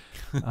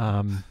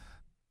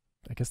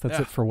 I guess that's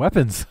it for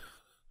weapons.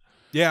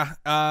 Yeah,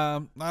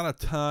 not a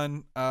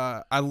ton.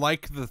 I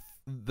like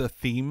the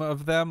theme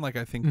of them. Like,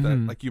 I think that,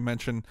 like you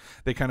mentioned,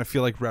 they kind of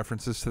feel like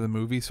references to the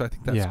movie, so I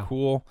think that's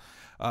cool.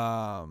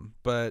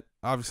 But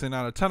obviously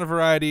not a ton of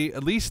variety.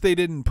 At least they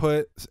didn't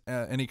put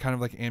any kind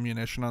of like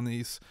ammunition on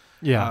these.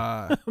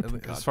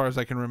 As far as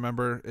I can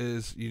remember,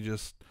 is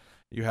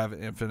you have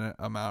an infinite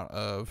amount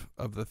of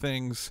the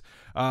things.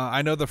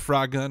 I know the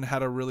frog gun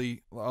had a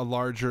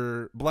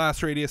larger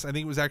blast radius. I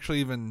think it was actually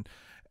even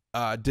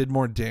did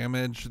more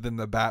damage than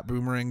the bat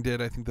boomerang did.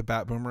 I think the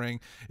bat boomerang,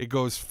 it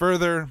goes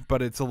further,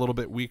 but it's a little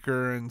bit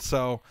weaker, and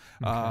so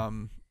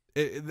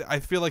I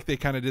feel like they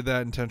kind of did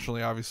that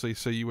intentionally, obviously,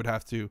 so you would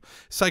have to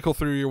cycle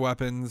through your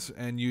weapons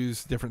and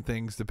use different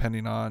things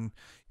depending on,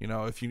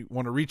 if you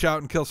want to reach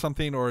out and kill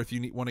something, or if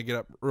you want to get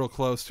up real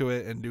close to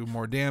it and do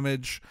more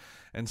damage.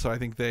 And so I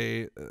think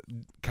they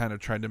kind of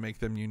tried to make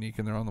them unique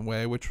in their own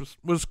way, which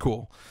was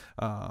cool.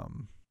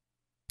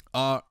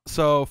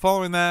 So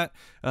following that,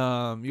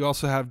 you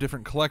also have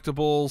different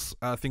collectibles,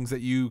 things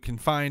that you can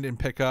find and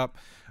pick up.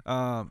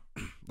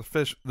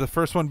 The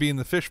first one being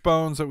the fish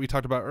bones that we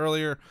talked about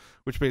earlier,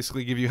 which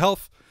basically give you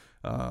health.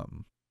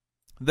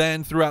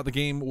 Then throughout the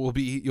game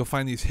you'll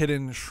find these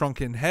hidden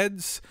shrunken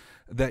heads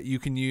that you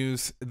can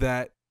use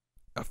that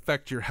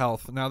affect your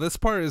health. Now this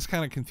part is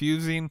kind of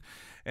confusing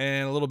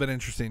and a little bit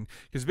interesting,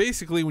 because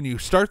basically when you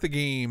start the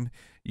game,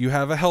 you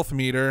have a health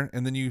meter,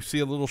 and then you see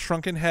a little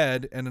shrunken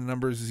head and a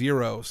number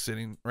 0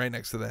 sitting right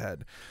next to the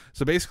head.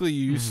 So basically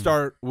you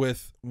start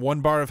with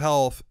 1 bar of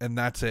health, and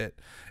that's it.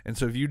 And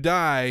so if you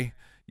die,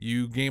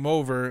 you game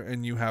over,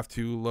 and you have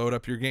to load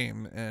up your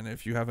game. And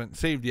if you haven't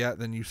saved yet,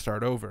 then you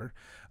start over.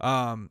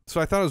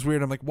 So I thought it was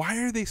weird. I'm like, why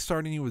are they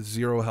starting you with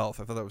 0 health?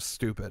 I thought that was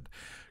stupid.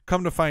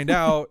 Come to find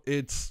out,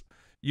 it's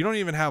you don't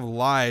even have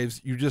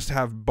lives, you just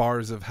have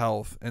bars of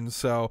health. And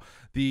so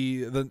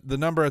the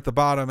number at the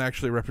bottom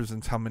actually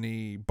represents how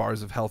many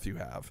bars of health you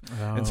have.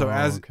 Oh, and so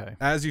okay.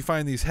 as you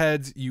find these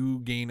heads, you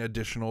gain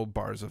additional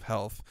bars of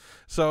health.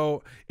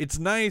 So it's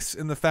nice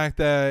in the fact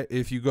that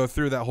if you go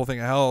through that whole thing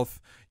of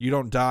health, you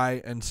don't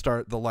die and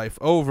start the life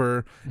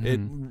over.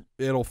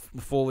 It'll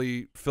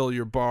fully fill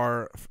your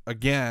bar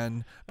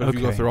again. But if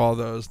you go through all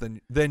those,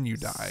 then you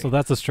die. So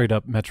that's a straight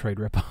up Metroid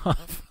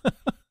ripoff.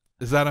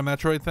 Is that a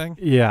Metroid thing?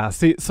 Yeah.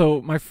 See,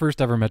 so my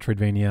first ever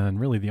Metroidvania, and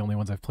really the only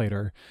ones I've played,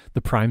 are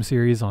the Prime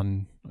series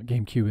on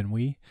GameCube and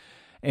Wii.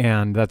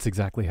 And that's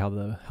exactly how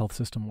the health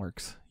system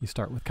works. You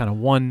start with kind of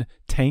one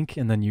tank,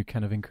 and then you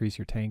kind of increase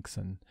your tanks,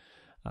 and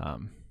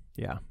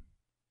yeah.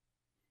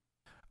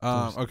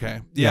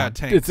 Okay. Yeah,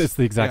 tanks. It's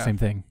the exact same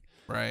thing.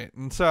 Right.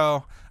 And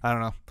so, I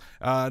don't know.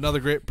 Another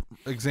great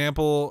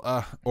example,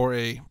 or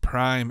a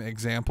prime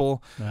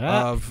example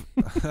of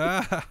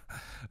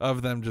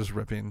of them just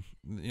ripping,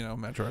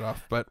 Metroid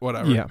off, but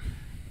whatever. Yeah.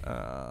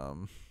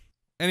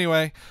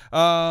 Anyway,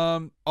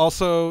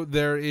 also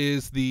there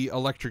is the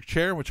electric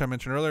chair, which I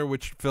mentioned earlier,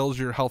 which fills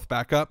your health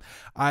back up.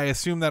 I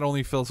assume that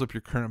only fills up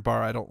your current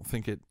bar. I don't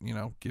think it,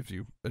 gives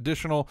you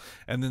additional.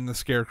 And then the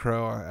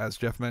scarecrow, as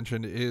Jeph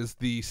mentioned, is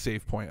the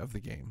save point of the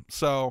game.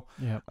 So,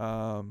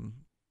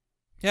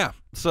 yeah,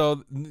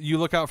 so you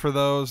look out for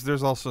those.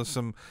 There's also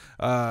some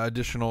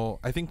additional,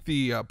 I think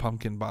the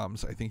pumpkin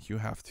bombs, I think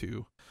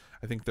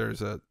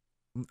there's a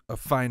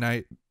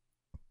finite,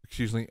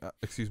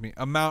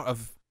 amount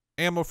of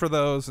ammo for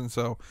those, and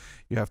so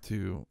you have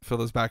to fill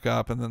those back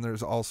up. And then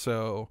there's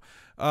also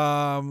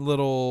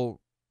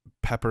little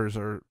peppers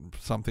or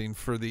something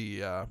for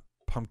the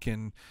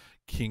Pumpkin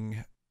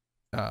King,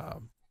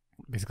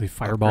 basically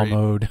fireball upgrade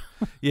mode.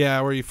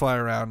 Yeah, where you fly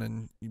around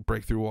and you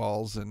break through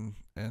walls and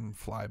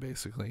fly,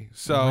 basically.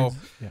 So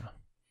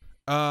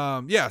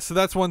so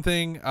that's one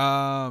thing,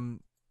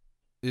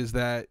 is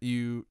that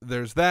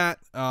there's that.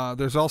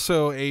 There's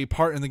also a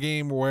part in the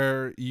game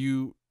where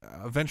you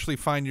eventually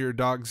find your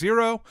dog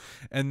Zero,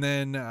 and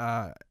then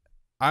I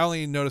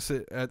only noticed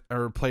it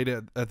played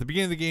it at the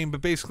beginning of the game,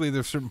 but basically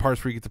there's certain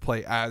parts where you get to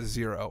play as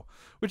Zero,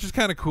 which is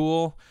kind of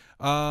cool.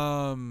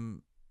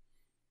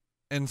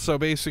 And so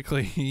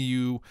basically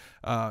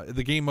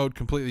the game mode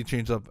completely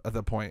changed up at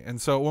that point.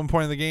 And so at one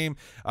point in the game,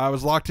 I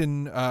was locked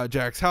in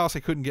Jack's house. I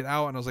couldn't get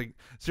out, and I was like,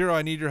 Zero,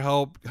 I need your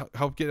help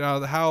get out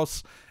of the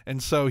house.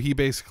 And so he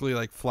basically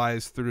like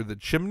flies through the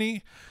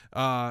chimney.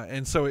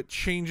 And so it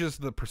changes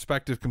the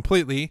perspective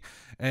completely.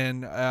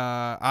 And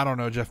I don't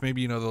know, Jeph,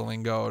 maybe you know the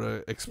lingo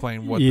to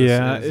explain what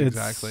this is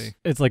exactly.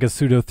 It's like a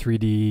pseudo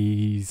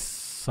 3D,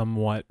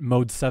 somewhat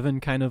mode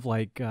 7 kind of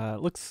like,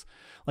 looks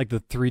like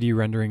the 3D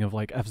rendering of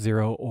like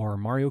F-Zero or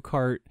Mario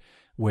Kart,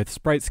 with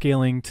sprite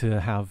scaling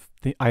to have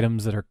the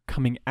items that are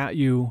coming at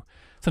you.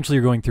 Essentially,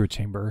 you're going through a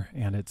chamber,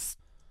 and it's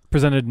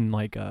presented in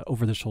like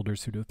over-the-shoulder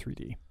pseudo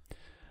 3D.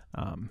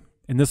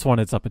 In this one,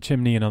 it's up a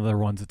chimney. In other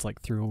ones, it's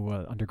like through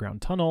an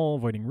underground tunnel,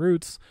 avoiding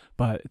routes.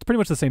 But it's pretty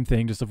much the same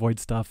thing. Just avoid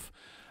stuff,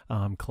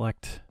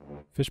 collect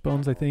fish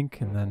bones, I think,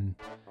 and then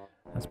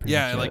that's pretty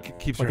much it. Like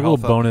keeps like your a little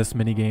health bonus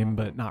mini game,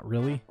 but not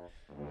really.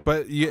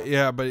 But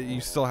but you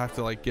still have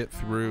to like get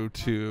through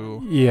to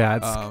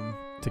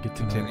to get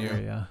to continue. Know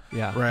area.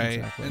 Yeah, right.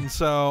 Exactly. And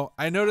so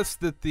I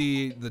noticed that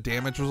the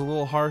damage was a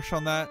little harsh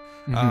on that.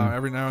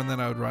 Every now and then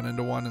I would run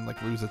into one and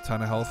like lose a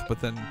ton of health, but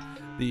then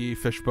the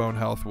fishbone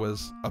health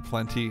was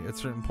aplenty at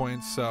certain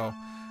points, so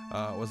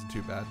it wasn't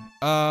too bad.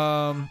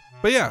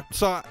 But yeah,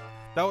 so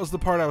that was the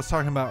part I was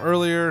talking about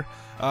earlier.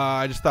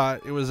 I just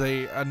thought it was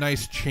a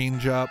nice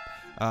change up.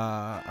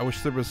 I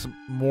wish there was some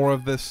more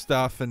of this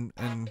stuff, and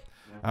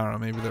I don't know,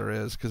 maybe there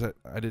is, because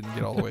I didn't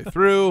get all the way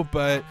through,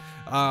 but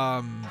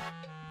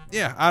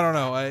yeah, I don't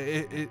know.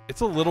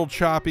 It's a little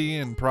choppy,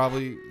 and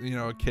probably,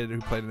 a kid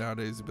who played it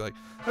nowadays would be like,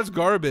 that's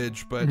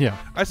garbage, but yeah.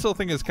 I still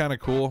think it's kind of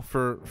cool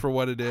for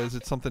what it is.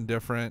 It's something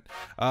different.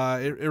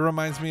 It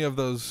reminds me of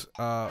those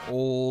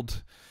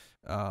old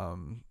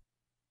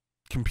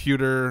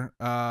computer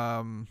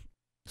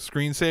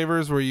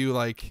screensavers where you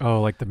like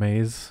the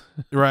maze.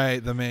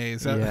 Right, the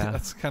maze. Yeah.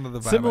 That's kind of the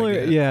vibe. Similar,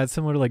 it's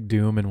similar to like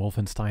Doom and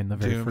Wolfenstein, the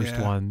very first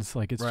ones.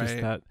 Like it's just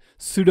right. that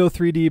pseudo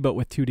 3D but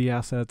with 2D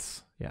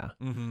assets. Yeah.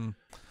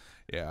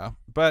 Yeah,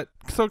 but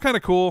so kind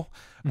of cool.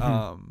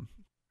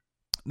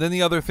 Then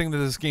the other thing that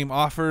this game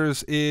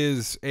offers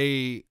is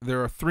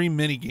there are 3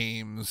 mini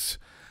games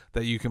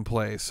that you can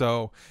play.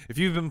 So if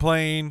you've been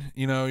playing,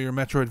 your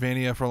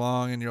Metroidvania for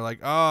long, and you're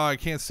like, oh, I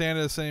can't stand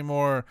this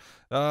anymore.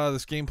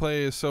 This gameplay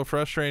is so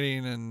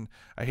frustrating, and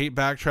I hate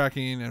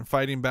backtracking and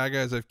fighting bad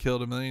guys I've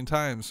killed a million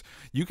times.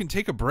 You can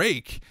take a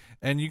break,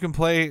 and you can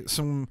play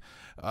some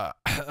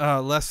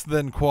less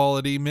than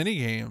quality mini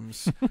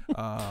games,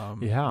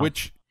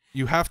 which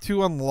you have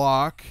to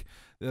unlock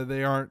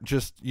They aren't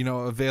just,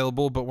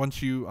 available, but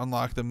once you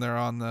unlock them, they're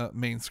on the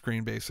main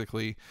screen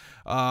basically.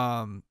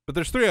 But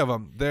there's 3 of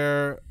them.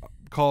 They're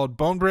called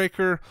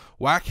Bonebreaker,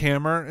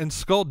 Whackhammer, and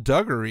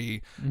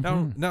Skullduggery.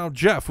 Now,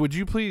 Jeph, would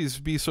you please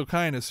be so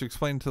kind as to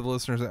explain to the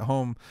listeners at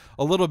home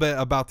a little bit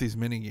about these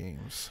mini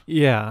games?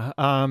 Yeah,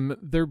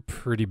 they're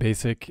pretty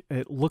basic.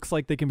 It looks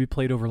like they can be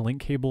played over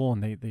link cable,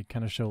 and they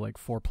kind of show like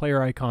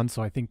 4-player icons,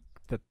 so I think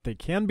that they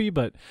can be,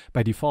 but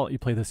by default you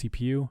play the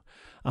CPU.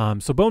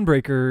 So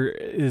Bonebreaker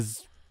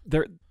is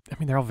they're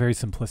all very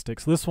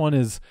simplistic. So this one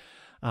is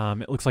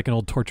it looks like an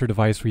old torture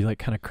device where you like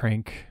kind of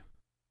crank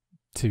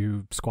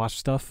to squash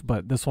stuff,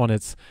 but this one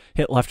it's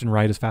hit left and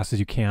right as fast as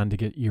you can to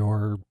get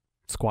your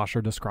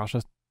squasher to squash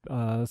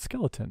a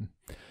skeleton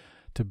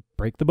to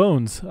break the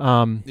bones.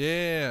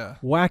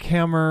 Whackhammer,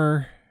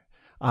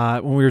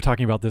 when we were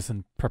talking about this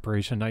in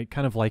preparation, I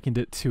kind of likened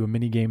it to a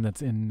mini game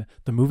that's in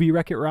the movie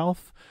Wreck-It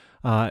Ralph,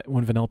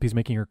 when Vanellope's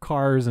making her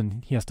cars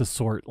and he has to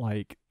sort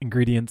like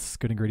ingredients,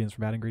 good ingredients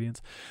from bad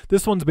ingredients.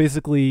 This one's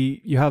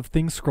basically you have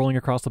things scrolling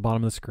across the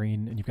bottom of the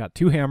screen, and you've got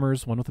 2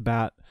 hammers, one with a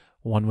bat,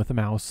 one with a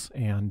mouse,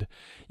 and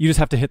you just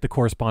have to hit the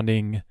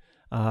corresponding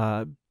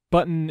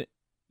button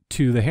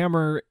to the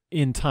hammer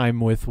in time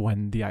with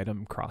when the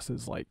item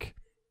crosses like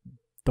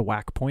the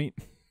whack point,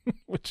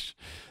 which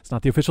is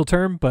not the official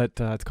term, but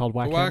it's called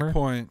whack hammer. Whack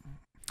point.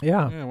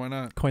 Yeah, why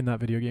not? Coined that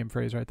video game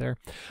phrase right there.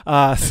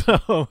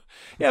 So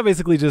yeah,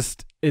 basically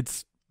just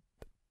it's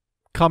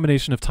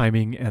combination of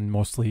timing and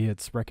mostly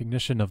it's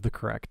recognition of the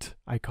correct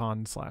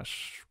icon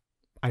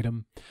 /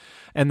 item.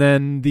 And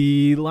then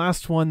the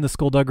last one, the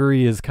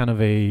Skullduggery, is kind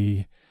of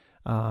a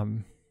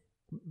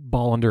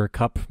ball under a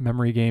cup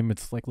memory game.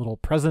 It's like little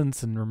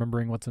presents and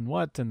remembering what's in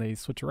what, and they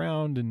switch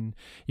around and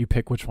you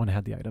pick which one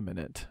had the item in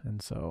it.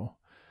 And so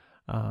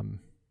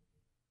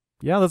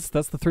yeah,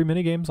 that's the 3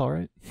 mini games. All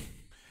right.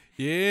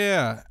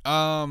 Yeah.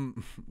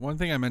 One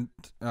thing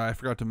I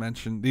forgot to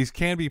mention, these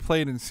can be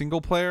played in single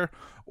player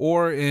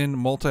or in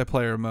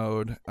multiplayer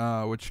mode,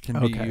 which can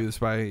be used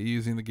by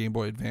using the Game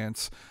Boy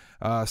Advance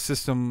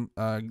system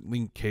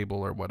link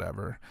cable or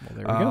whatever. Well,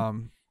 there we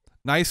go.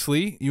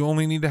 Nicely, you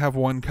only need to have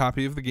 1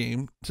 copy of the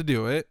game to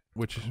do it,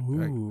 which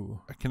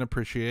I can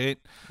appreciate.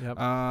 Yep.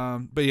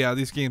 But yeah,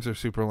 these games are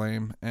super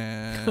lame,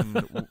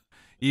 and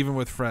even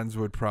with friends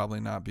would probably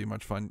not be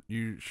much fun.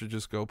 You should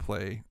just go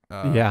play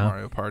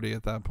Mario Party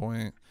at that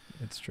point.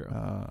 It's true.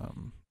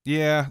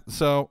 Yeah,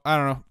 so I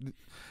don't know.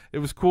 It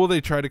was cool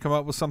they tried to come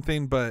up with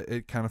something, but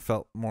it kind of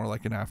felt more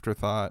like an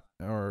afterthought,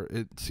 or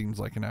it seems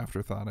like an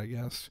afterthought, I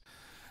guess.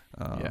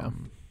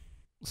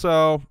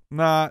 So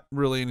not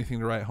really anything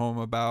to write home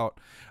about.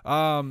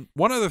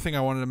 One other thing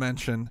I wanted to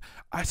mention,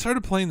 I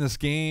started playing this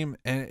game,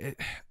 and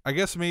I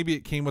guess maybe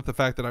it came with the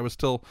fact that I was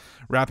still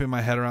wrapping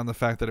my head around the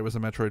fact that it was a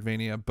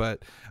Metroidvania,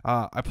 but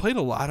I played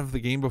a lot of the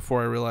game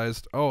before I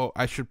realized,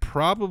 I should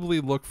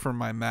probably look for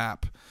my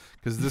map,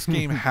 because this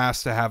game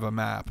has to have a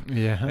map.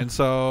 Yeah. And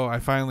so I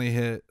finally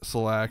hit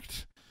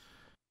select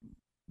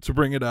to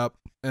bring it up,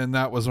 and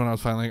that was when I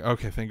was finally like,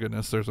 okay, thank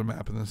goodness there's a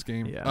map in this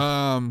game.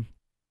 Yeah.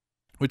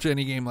 Which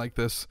any game like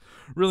this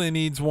really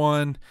needs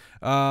one.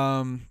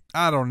 I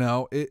don't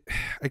know.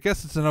 I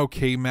guess it's an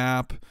okay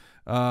map.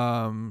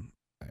 I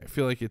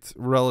feel like it's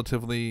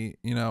relatively,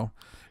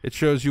 it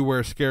shows you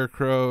where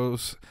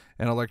scarecrows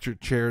and electric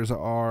chairs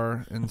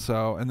are, and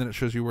then it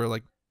shows you where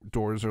like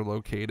doors are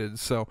located.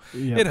 So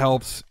it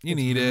helps. You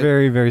need it.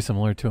 Very, very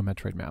similar to a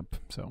Metroid map.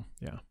 So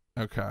yeah.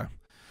 Okay.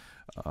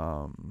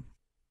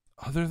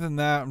 Other than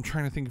that, I'm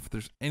trying to think if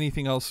there's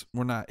anything else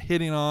we're not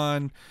hitting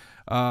on.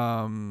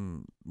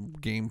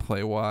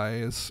 Gameplay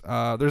wise,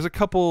 there's a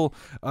couple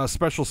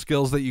special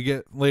skills that you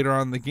get later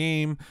on in the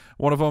game.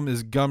 One of them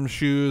is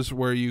gumshoes,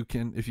 where you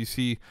can, if you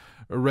see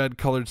a red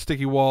colored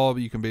sticky wall,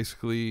 you can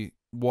basically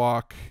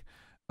walk.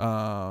 You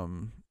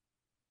can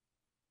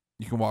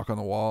walk on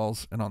the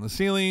walls and on the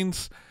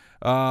ceilings.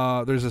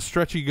 There's a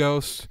stretchy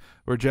ghost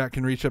where Jack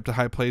can reach up to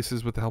high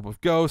places with the help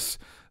of ghosts.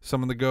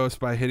 Summon the ghost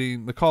by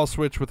hitting the call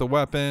switch with a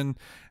weapon,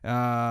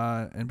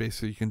 and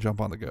basically you can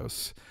jump on the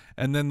ghosts.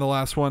 And then the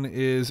last one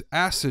is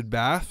acid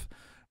bath,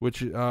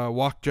 which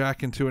walk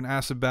Jack into an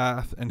acid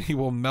bath and he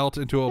will melt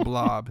into a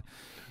blob.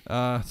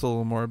 It's a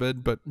little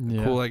morbid, but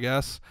cool, I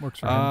guess. Works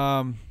for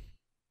him.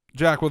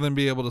 Jack will then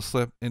be able to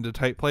slip into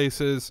tight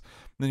places.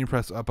 Then you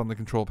press up on the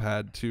control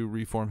pad to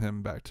reform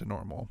him back to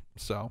normal.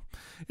 So,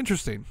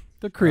 interesting.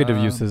 The creative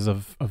uses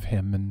of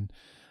him, and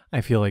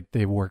I feel like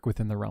they work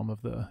within the realm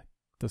of the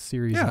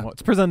series and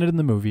what's presented in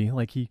the movie.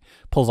 Like he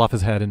pulls off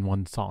his head in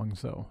one song,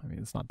 so I mean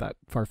it's not that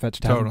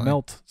far-fetched to have him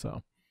melt.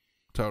 So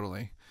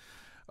totally.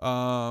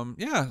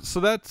 So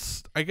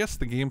that's, I guess,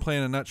 the gameplay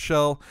in a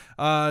nutshell.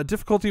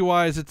 Difficulty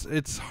wise,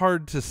 it's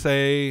hard to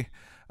say.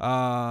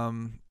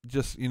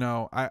 Just,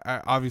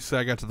 I obviously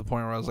I got to the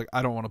point where I was like,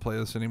 I don't want to play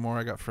this anymore.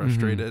 I got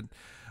frustrated.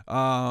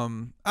 I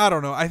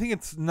don't know. I think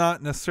it's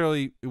not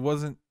necessarily, it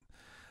wasn't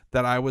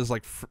that I was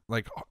like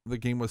the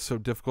game was so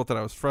difficult that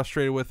I was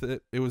frustrated with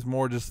it. It was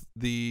more just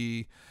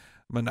the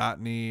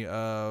monotony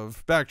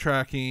of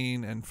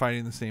backtracking and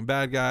fighting the same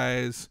bad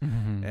guys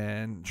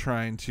and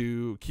trying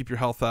to keep your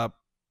health up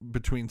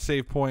between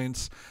save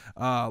points.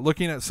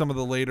 Looking at some of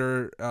the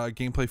later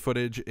gameplay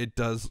footage, it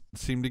does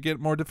seem to get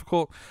more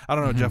difficult. I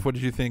don't know, Jeff, what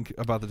did you think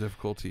about the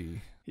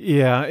difficulty?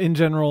 Yeah, in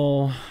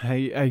general,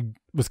 I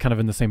was kind of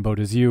in the same boat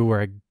as you,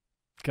 where I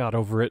got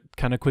over it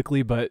kind of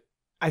quickly, but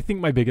I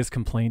think my biggest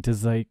complaint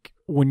is like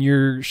when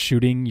you're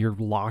shooting, you're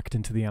locked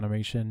into the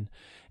animation,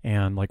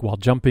 and like while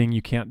jumping,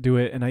 you can't do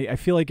it. And I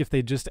feel like if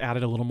they just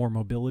added a little more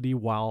mobility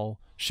while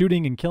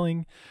shooting and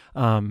killing,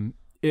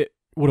 it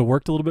would have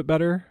worked a little bit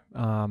better.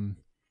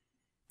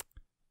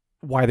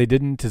 Why they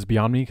didn't is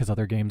beyond me, because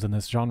other games in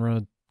this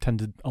genre tend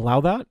to allow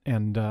that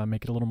and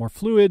make it a little more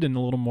fluid and a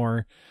little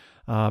more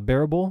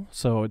bearable.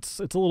 So it's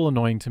a little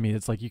annoying to me.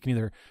 It's like you can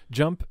either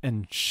jump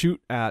and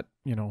shoot at,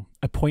 you know,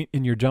 a point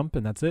in your jump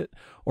and that's it,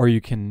 or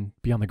you can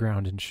be on the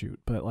ground and shoot.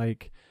 But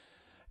like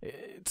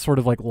it sort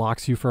of like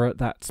locks you for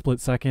that split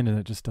second, and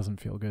it just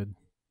doesn't feel good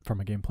from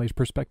a gameplay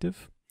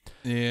perspective.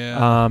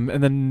 Yeah.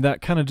 And then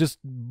that kind of just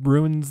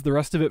ruins the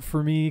rest of it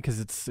for me, because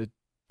it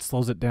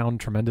slows it down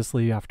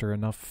tremendously after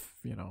enough,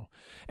 you know,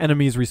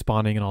 enemies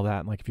respawning and all that.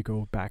 And like if you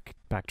go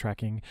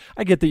backtracking,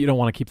 I get that you don't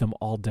want to keep them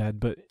all dead,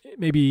 but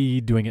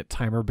maybe doing it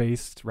timer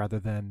based rather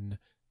than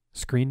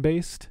screen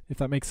based, if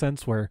that makes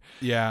sense, where,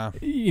 Yeah.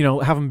 you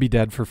know, have them be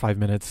dead for 5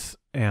 minutes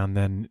and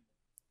then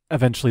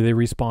eventually they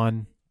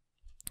respawn,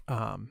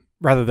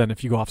 rather than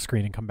if you go off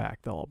screen and come back,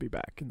 they'll all be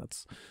back, and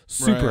that's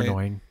super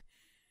annoying.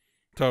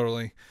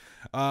 Totally.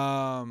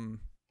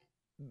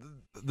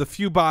 The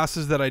few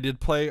bosses that I did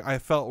play, I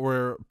felt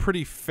were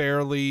pretty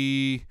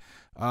fairly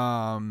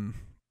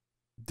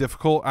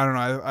difficult. I don't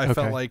know. I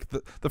felt like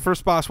the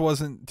first boss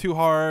wasn't too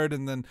hard,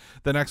 and then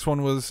the next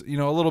one was, you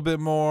know, a little bit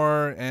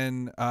more.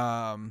 And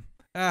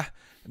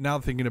now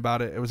thinking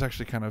about it, it was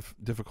actually kind of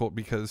difficult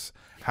because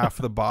half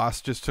the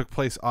boss just took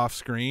place off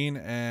screen,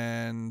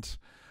 and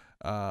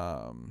it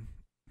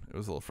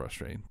was a little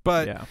frustrating.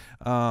 But Yeah.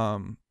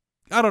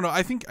 I don't know.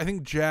 I think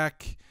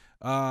Jack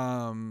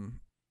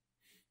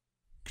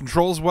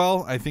controls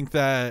well. I think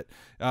that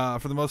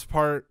for the most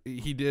part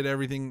he did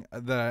everything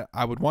that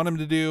I would want him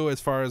to do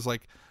as far as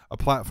like a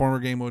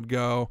platformer game would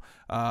go.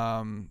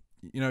 You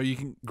know, you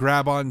can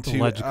grab onto The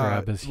ledge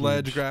grab is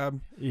ledge huge.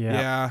 grab.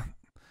 Yeah.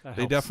 They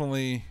helps.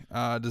 definitely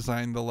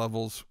designed the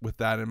levels with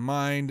that in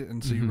mind,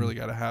 and so you really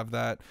got to have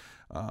that.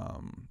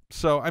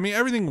 So I mean,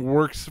 everything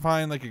works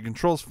fine. Like it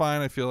controls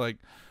fine. I feel like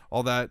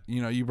all that,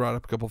 you know, you brought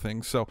up a couple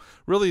things. So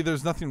really,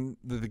 there's nothing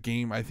that the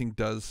game I think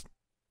does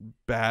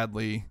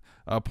badly,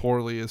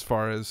 poorly, as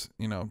far as,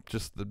 you know,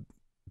 just the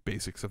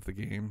basics of the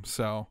game.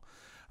 So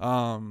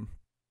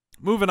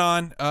moving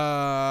on,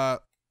 the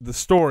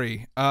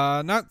story,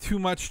 not too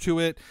much to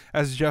it.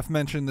 As Jeff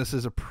mentioned, this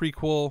is a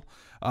prequel.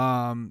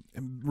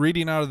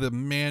 Reading out of the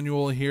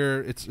manual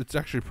here, it's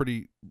actually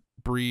pretty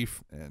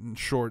brief and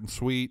short and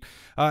sweet.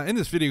 In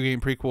this video game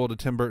prequel to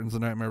Tim Burton's The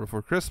Nightmare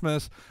Before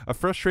Christmas, a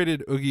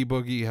frustrated Oogie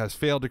Boogie has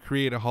failed to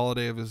create a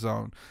holiday of his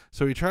own,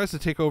 so he tries to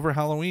take over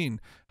Halloween.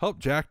 Help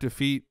Jack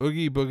defeat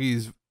Oogie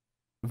Boogie's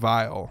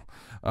Vile.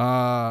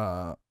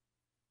 Oh,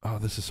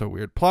 this is so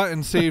weird. Plot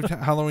and save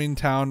Halloween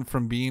Town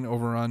from being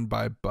overrun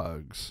by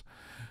bugs.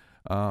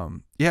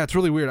 Yeah, it's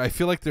really weird. I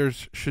feel like there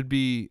should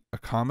be a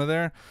comma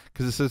there,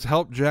 because it says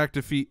help Jack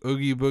defeat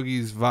Oogie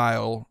Boogie's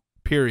Vile,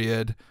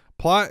 period.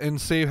 Plot and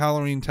save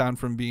Halloween Town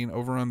from being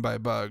overrun by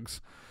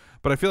bugs.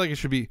 But I feel like it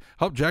should be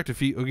help Jack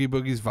defeat Oogie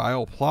Boogie's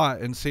Vile, plot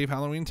and save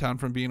Halloween Town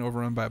from being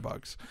overrun by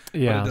bugs.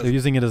 Yeah, they're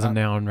using it as a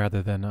noun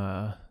rather than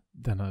a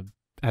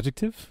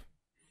adjective.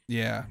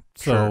 Yeah.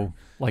 So sure.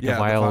 like Yeah, a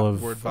vial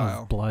word of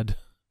vial. blood,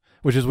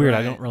 which is weird. I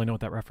Right. don't really know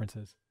what that reference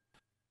is.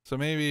 So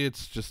maybe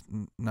it's just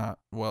not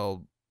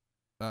well,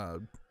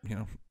 you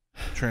know,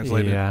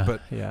 translated. Yeah,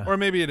 But yeah. or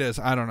maybe it is.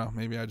 I don't know.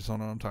 Maybe I just don't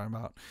know what I'm talking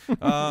about.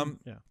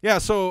 Yeah.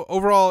 So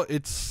overall,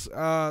 it's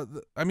I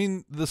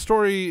mean, the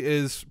story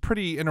is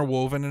pretty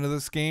interwoven into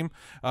this game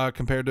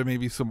compared to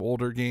maybe some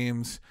older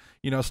games.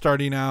 You know,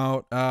 starting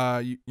out,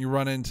 you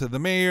run into the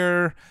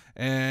mayor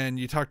and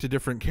you talk to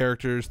different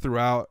characters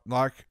throughout.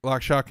 Lock,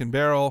 Shock, and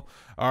Barrel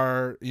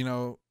are, you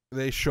know,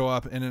 they show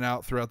up in and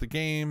out throughout the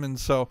game, and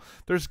so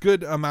there's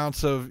good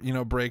amounts of, you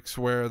know, breaks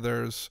where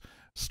there's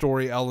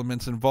story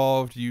elements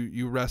involved.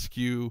 You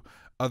rescue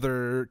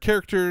other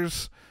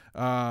characters,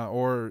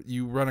 or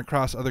you run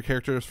across other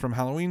characters from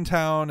Halloween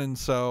Town, and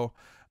so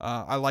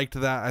I liked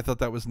that. I thought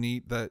that was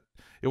neat that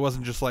it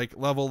wasn't just like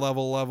level,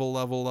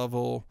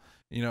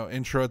 you know,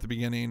 intro at the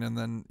beginning and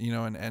then, you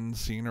know, an end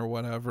scene or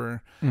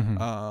whatever.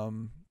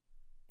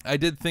 I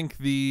did think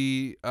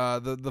the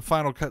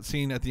final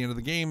cutscene at the end of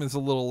the game is a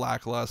little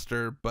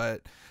lackluster,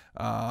 but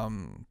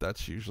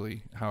that's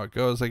usually how it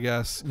goes, I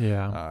guess.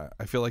 Yeah.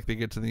 I feel like they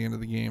get to the end of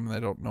the game and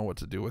they don't know what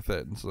to do with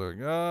it, and so they're like,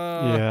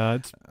 yeah,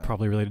 it's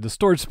probably related to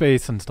storage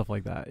space and stuff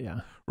like that. Yeah.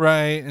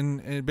 right.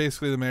 And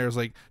basically the mayor's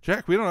like,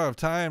 Jack, we don't have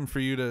time for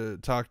you to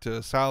talk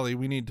to Sally.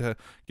 We need to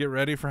get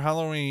ready for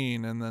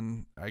Halloween. And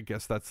then I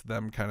guess that's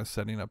them kind of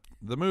setting up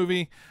the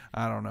movie.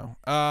 I don't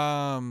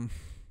know.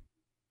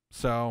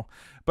 So,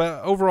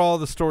 but overall,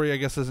 the story, I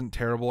guess, isn't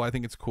terrible. I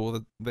think it's cool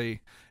that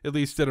they at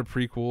least did a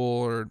prequel,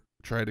 or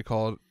tried to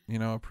call it,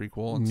 a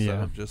prequel instead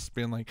Yeah. of just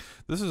being like,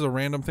 this is a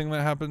random thing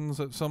that happens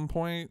at some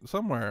point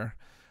somewhere.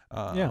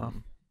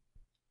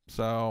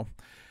 So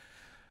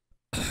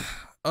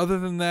other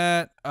than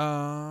that,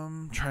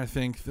 trying to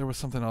think, there was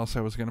something else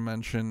I was going to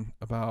mention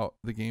about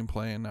the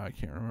gameplay, and now I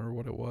can't remember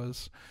what it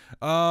was.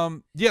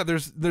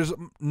 There's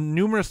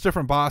numerous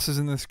different bosses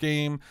in this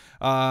game.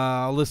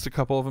 I'll list a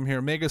couple of them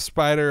here: Mega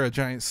Spider, a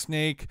giant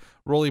snake,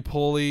 Roly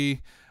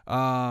Poly,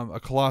 a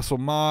colossal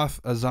moth,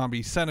 a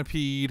zombie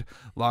centipede,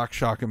 Lock,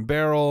 Shock, and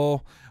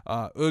Barrel,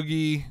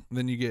 Oogie.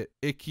 Then you get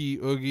Icky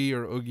Oogie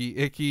or Oogie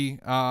Icky.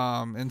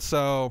 I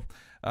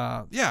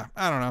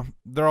don't know.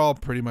 They're all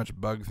pretty much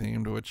bug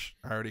themed, which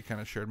I already kind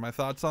of shared my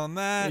thoughts on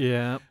that.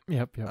 Yeah.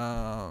 Yep.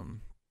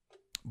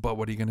 But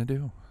what are you gonna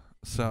do?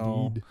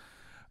 So,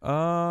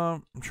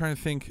 I'm trying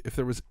to think if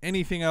there was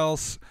anything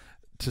else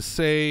to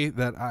say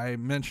that I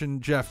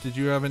mentioned. Jeph, did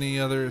you have any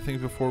other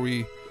things before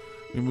we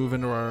move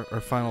into our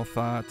final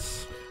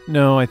thoughts?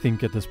 No, I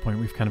think at this point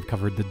we've kind of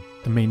covered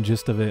the main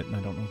gist of it, and I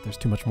don't know if there's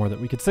too much more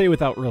that we could say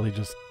without really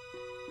just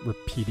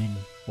repeating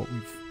what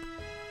we've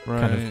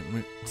kind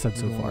of said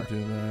so far.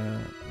 Do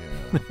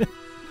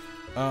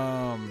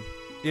that.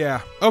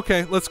 Yeah.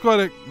 Okay, let's go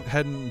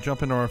ahead and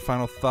jump into our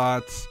final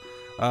thoughts.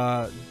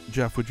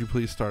 Jeph, would you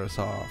please start us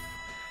off?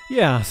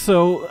 Yeah,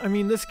 so, I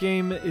mean, this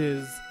game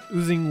is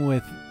oozing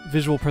with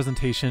visual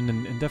presentation,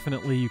 and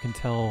definitely you can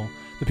tell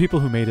the people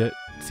who made it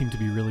seem to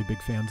be really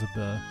big fans of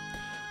the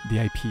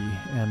IP,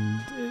 and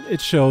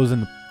it shows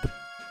in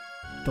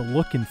the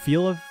look and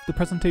feel of the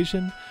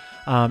presentation.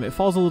 It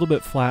falls a little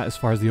bit flat as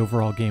far as the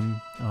overall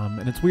game,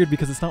 and it's weird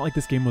because it's not like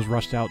this game was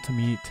rushed out to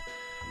meet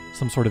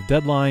some sort of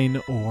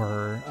deadline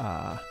or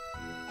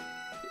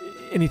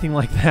anything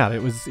like that.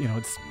 It was,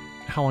 it's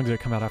how long did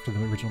it come out after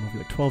the original movie?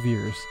 Like 12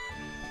 years.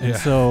 And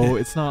so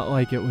it's not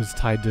like it was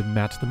tied to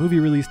match the movie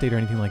release date or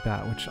anything like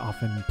that, which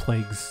often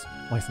plagues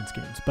licensed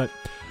games. But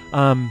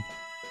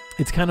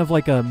it's kind of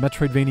like a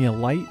Metroidvania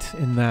light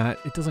in that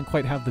it doesn't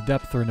quite have the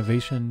depth or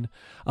innovation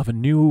of a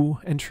new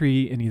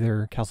entry in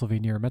either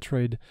Castlevania or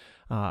Metroid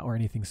or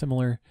anything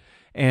similar.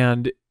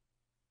 And,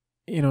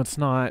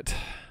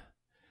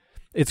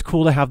 it's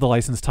cool to have the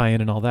license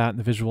tie-in and all that and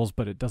the visuals,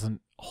 but it doesn't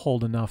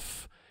hold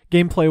enough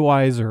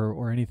gameplay-wise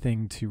or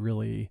anything to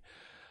really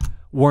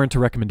warrant a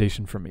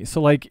recommendation from me. So,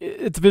 like,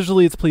 it's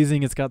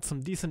pleasing. It's got some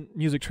decent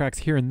music tracks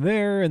here and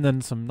there, and then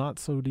some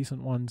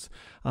not-so-decent ones.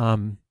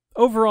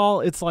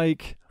 Overall, it's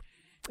like...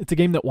 it's a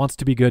game that wants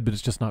to be good, but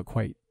it's just not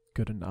quite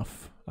good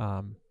enough.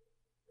 I'm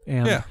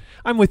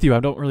with you. I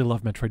don't really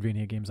love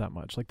Metroidvania games that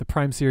much. Like the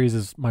Prime series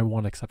is my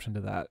one exception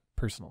to that,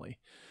 personally.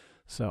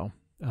 So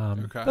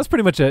that's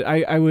pretty much it.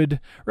 I would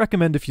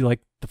recommend, if you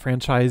like the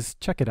franchise,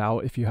 check it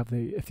out if you have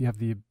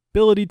the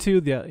ability to,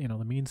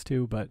 the means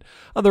to. But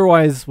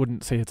otherwise,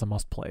 wouldn't say it's a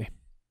must play.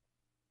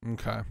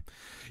 Okay.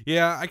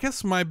 Yeah, I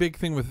guess my big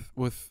thing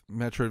with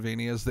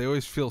Metroidvania is they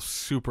always feel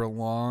super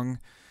long,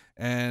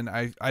 and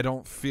I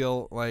don't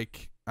feel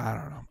like, I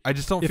don't know. I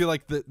just don't feel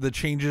like the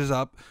changes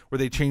up where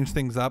they change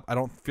things up. I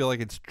don't feel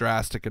like it's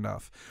drastic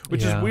enough,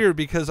 which is weird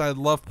because I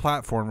love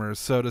platformers.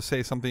 So to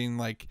say something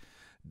like,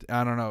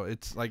 I don't know,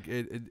 it's like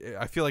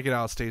I feel like it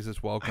outstays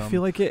its welcome. I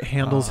feel like it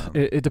handles.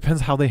 It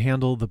depends how they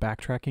handle the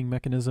backtracking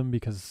mechanism,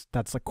 because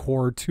that's a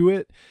core to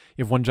it.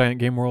 You have one giant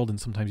game world, and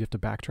sometimes you have to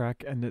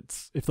backtrack. And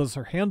if those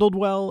are handled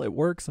well, it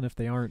works, and if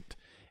they aren't,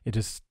 it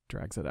just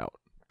drags it out.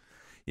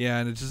 Yeah,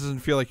 and it just doesn't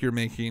feel like you're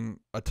making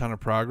a ton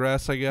of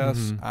progress, I guess.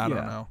 Mm-hmm. I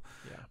don't know.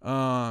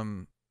 Yeah.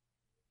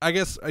 I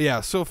guess,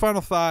 so final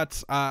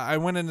thoughts. I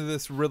went into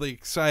this really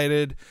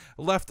excited,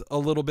 left a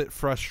little bit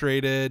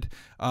frustrated.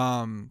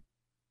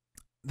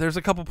 There's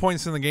a couple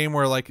points in the game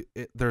where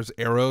there's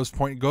arrows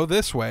pointing, go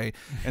this way.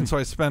 And so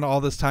I spend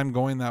all this time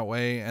going that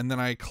way, and then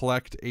I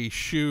collect a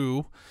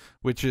shoe,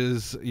 which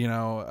is,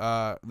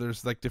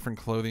 there's like different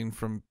clothing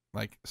from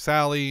like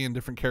Sally and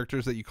different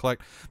characters that you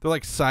collect. They're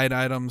like side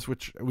items,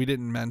 which we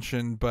didn't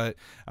mention, but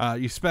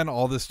you spend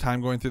all this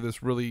time going through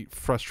this really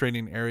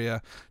frustrating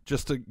area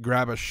just to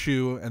grab a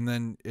shoe, and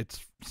then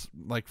it's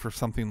like for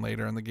something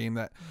later in the game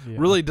that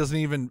really doesn't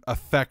even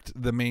affect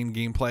the main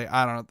gameplay.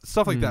 I don't know,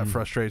 stuff like that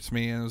frustrates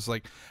me, and it was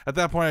like at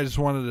that point I just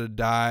wanted to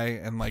die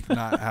and like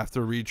not have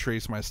to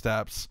retrace my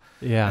steps.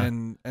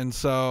 And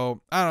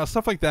so I don't know,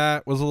 stuff like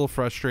that was a little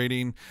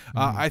frustrating.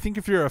 I think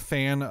if you're a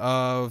fan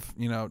of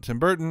Tim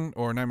Burton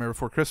or Nightmare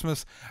Before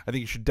Christmas, I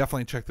think you should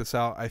definitely check this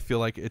out. I feel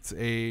like it's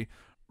a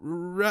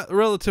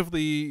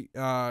relatively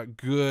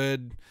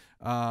good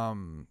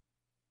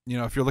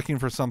if you're looking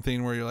for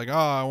something where you're like, oh,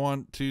 I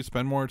want to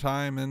spend more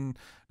time in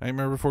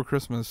Nightmare Before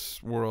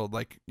Christmas world,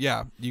 like,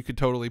 yeah, you could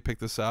totally pick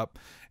this up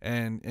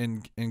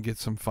and get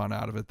some fun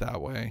out of it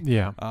that way.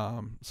 Yeah.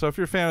 So if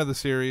you're a fan of the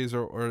series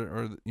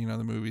or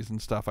the movies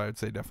and stuff, I would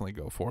say definitely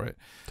go for it.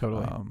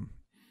 Totally.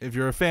 If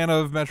you're a fan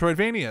of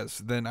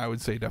Metroidvanias, then I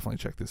would say definitely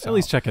check this out. At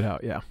least check it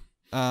out, yeah.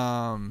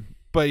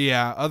 But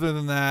yeah, other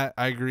than that,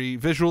 I agree.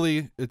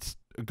 Visually, it's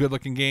a good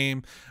looking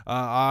game.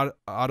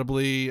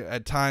 Audibly,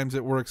 at times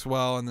it works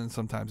well, and then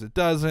sometimes it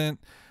doesn't.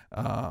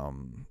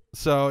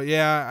 So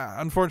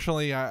yeah,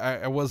 unfortunately,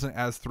 I wasn't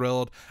as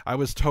thrilled. I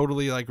was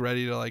totally like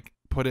ready to like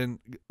put in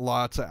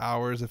lots of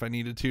hours if I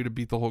needed to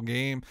beat the whole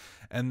game,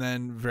 and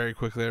then very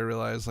quickly I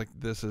realized like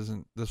this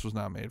was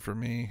not made for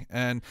me.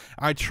 And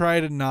I try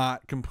to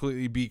not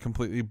be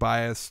completely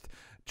biased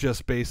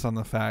just based on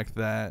the fact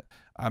that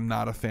I'm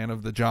not a fan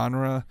of the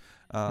genre.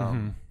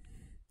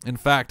 In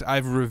fact,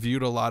 I've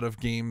reviewed a lot of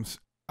games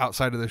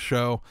outside of the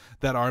show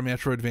that are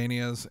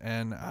Metroidvanias,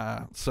 and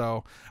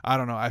so I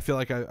don't know. I feel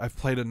like I've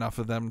played enough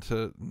of them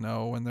to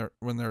know when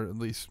they're at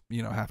least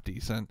half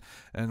decent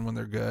and when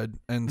they're good.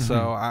 And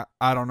so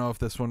I don't know if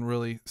this one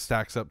really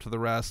stacks up to the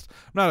rest.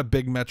 I'm not a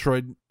big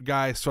Metroid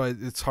guy, so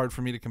it's hard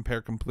for me to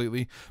compare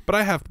completely. But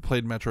I have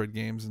played Metroid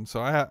games, and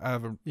so I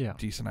have a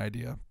decent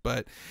idea.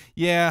 But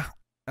yeah.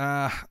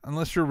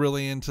 Unless you're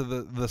really into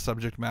the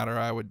subject matter,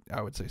 I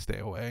would say stay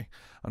away.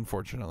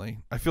 Unfortunately,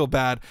 I feel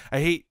bad.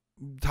 I hate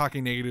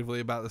talking negatively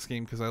about this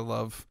game because I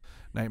love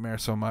Nightmare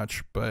so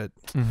much, but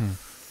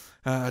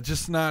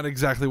just not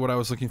exactly what I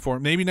was looking for.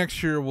 Maybe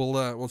next year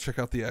we'll check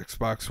out the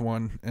Xbox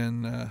one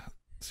and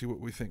see what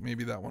we think.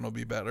 Maybe that one will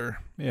be better.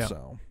 Yeah.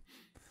 So,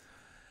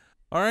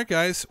 all right,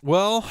 guys.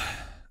 Well,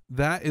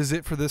 that is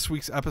it for this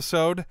week's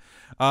episode.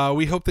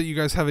 We hope that you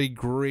guys have a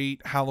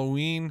great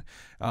Halloween.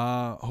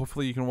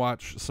 Hopefully you can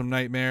watch some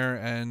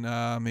Nightmare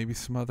and maybe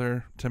some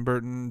other Tim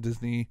Burton,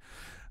 Disney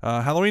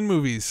Halloween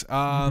movies.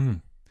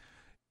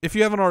 If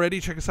you haven't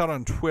already, check us out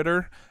on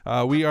Twitter.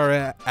 We are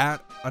at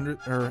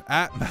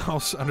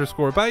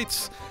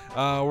mouse_bytes.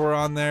 We're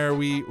on there.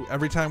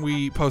 Every time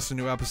we post a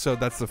new episode,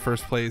 that's the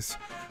first place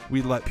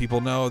we let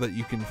people know that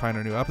you can find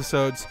our new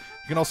episodes.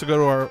 You can also go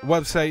to our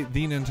website,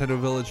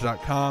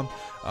 thenintendovillage.com,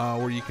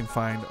 where you can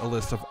find a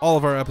list of all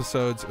of our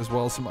episodes as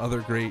well as some other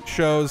great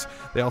shows.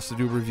 They also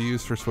do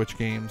reviews for Switch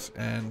games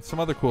and some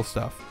other cool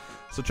stuff.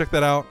 So check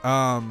that out.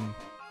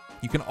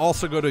 You can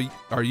also go to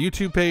our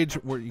YouTube page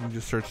where you can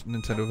just search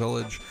Nintendo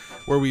Village,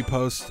 where we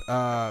post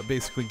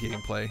basically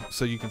gameplay.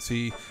 So you can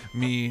see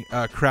me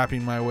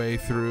crapping my way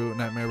through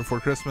Nightmare Before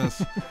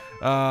Christmas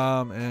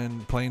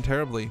and playing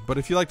terribly. But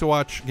if you like to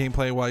watch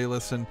gameplay while you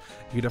listen,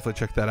 you can definitely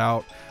check that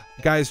out.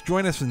 Guys,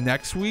 join us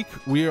next week.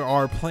 We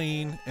are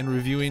playing and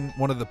reviewing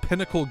one of the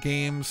pinnacle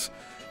games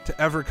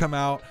to ever come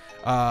out.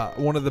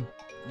 One of the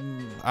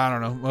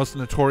most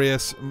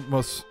notorious,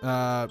 most,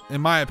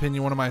 in my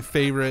opinion, one of my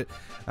favorite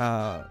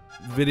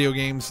video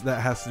games that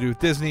has to do with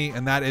Disney,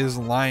 and that is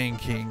Lion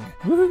King.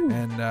 Woo-hoo.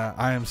 And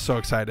I am so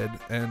excited,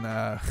 and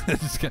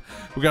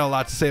we got a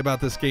lot to say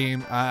about this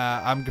game.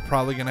 I'm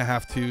probably gonna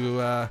have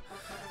to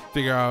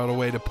figure out a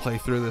way to play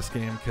through this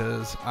game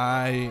because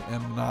I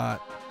am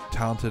not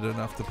talented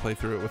enough to play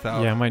through it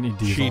without I might need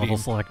diesel level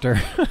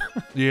selector.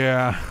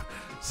 Yeah,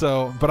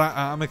 so but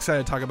I'm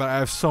excited to talk about it. I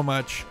have so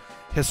much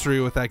history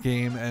with that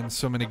game and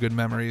so many good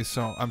memories,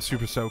 so I'm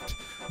super stoked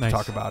to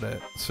talk about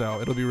it.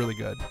 So it'll be really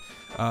good.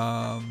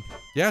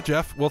 Yeah,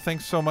 Jeph, well,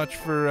 thanks so much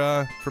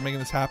for making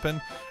this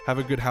happen. Have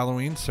a good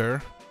Halloween,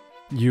 sir.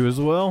 You as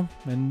well,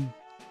 and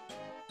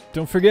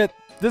don't forget,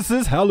 this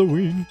is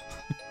Halloween.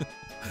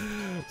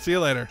 See you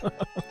later.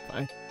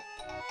 Bye.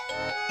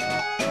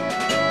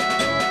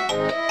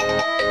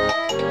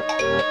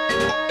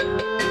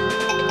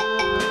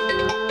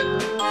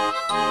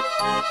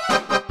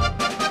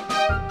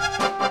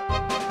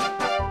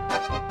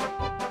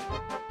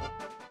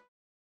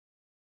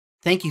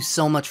 Thank you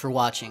so much for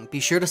watching.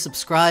 Be sure to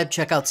subscribe,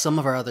 check out some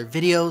of our other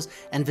videos,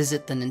 and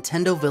visit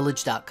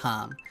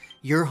thenintendovillage.com,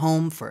 your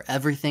home for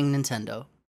everything Nintendo.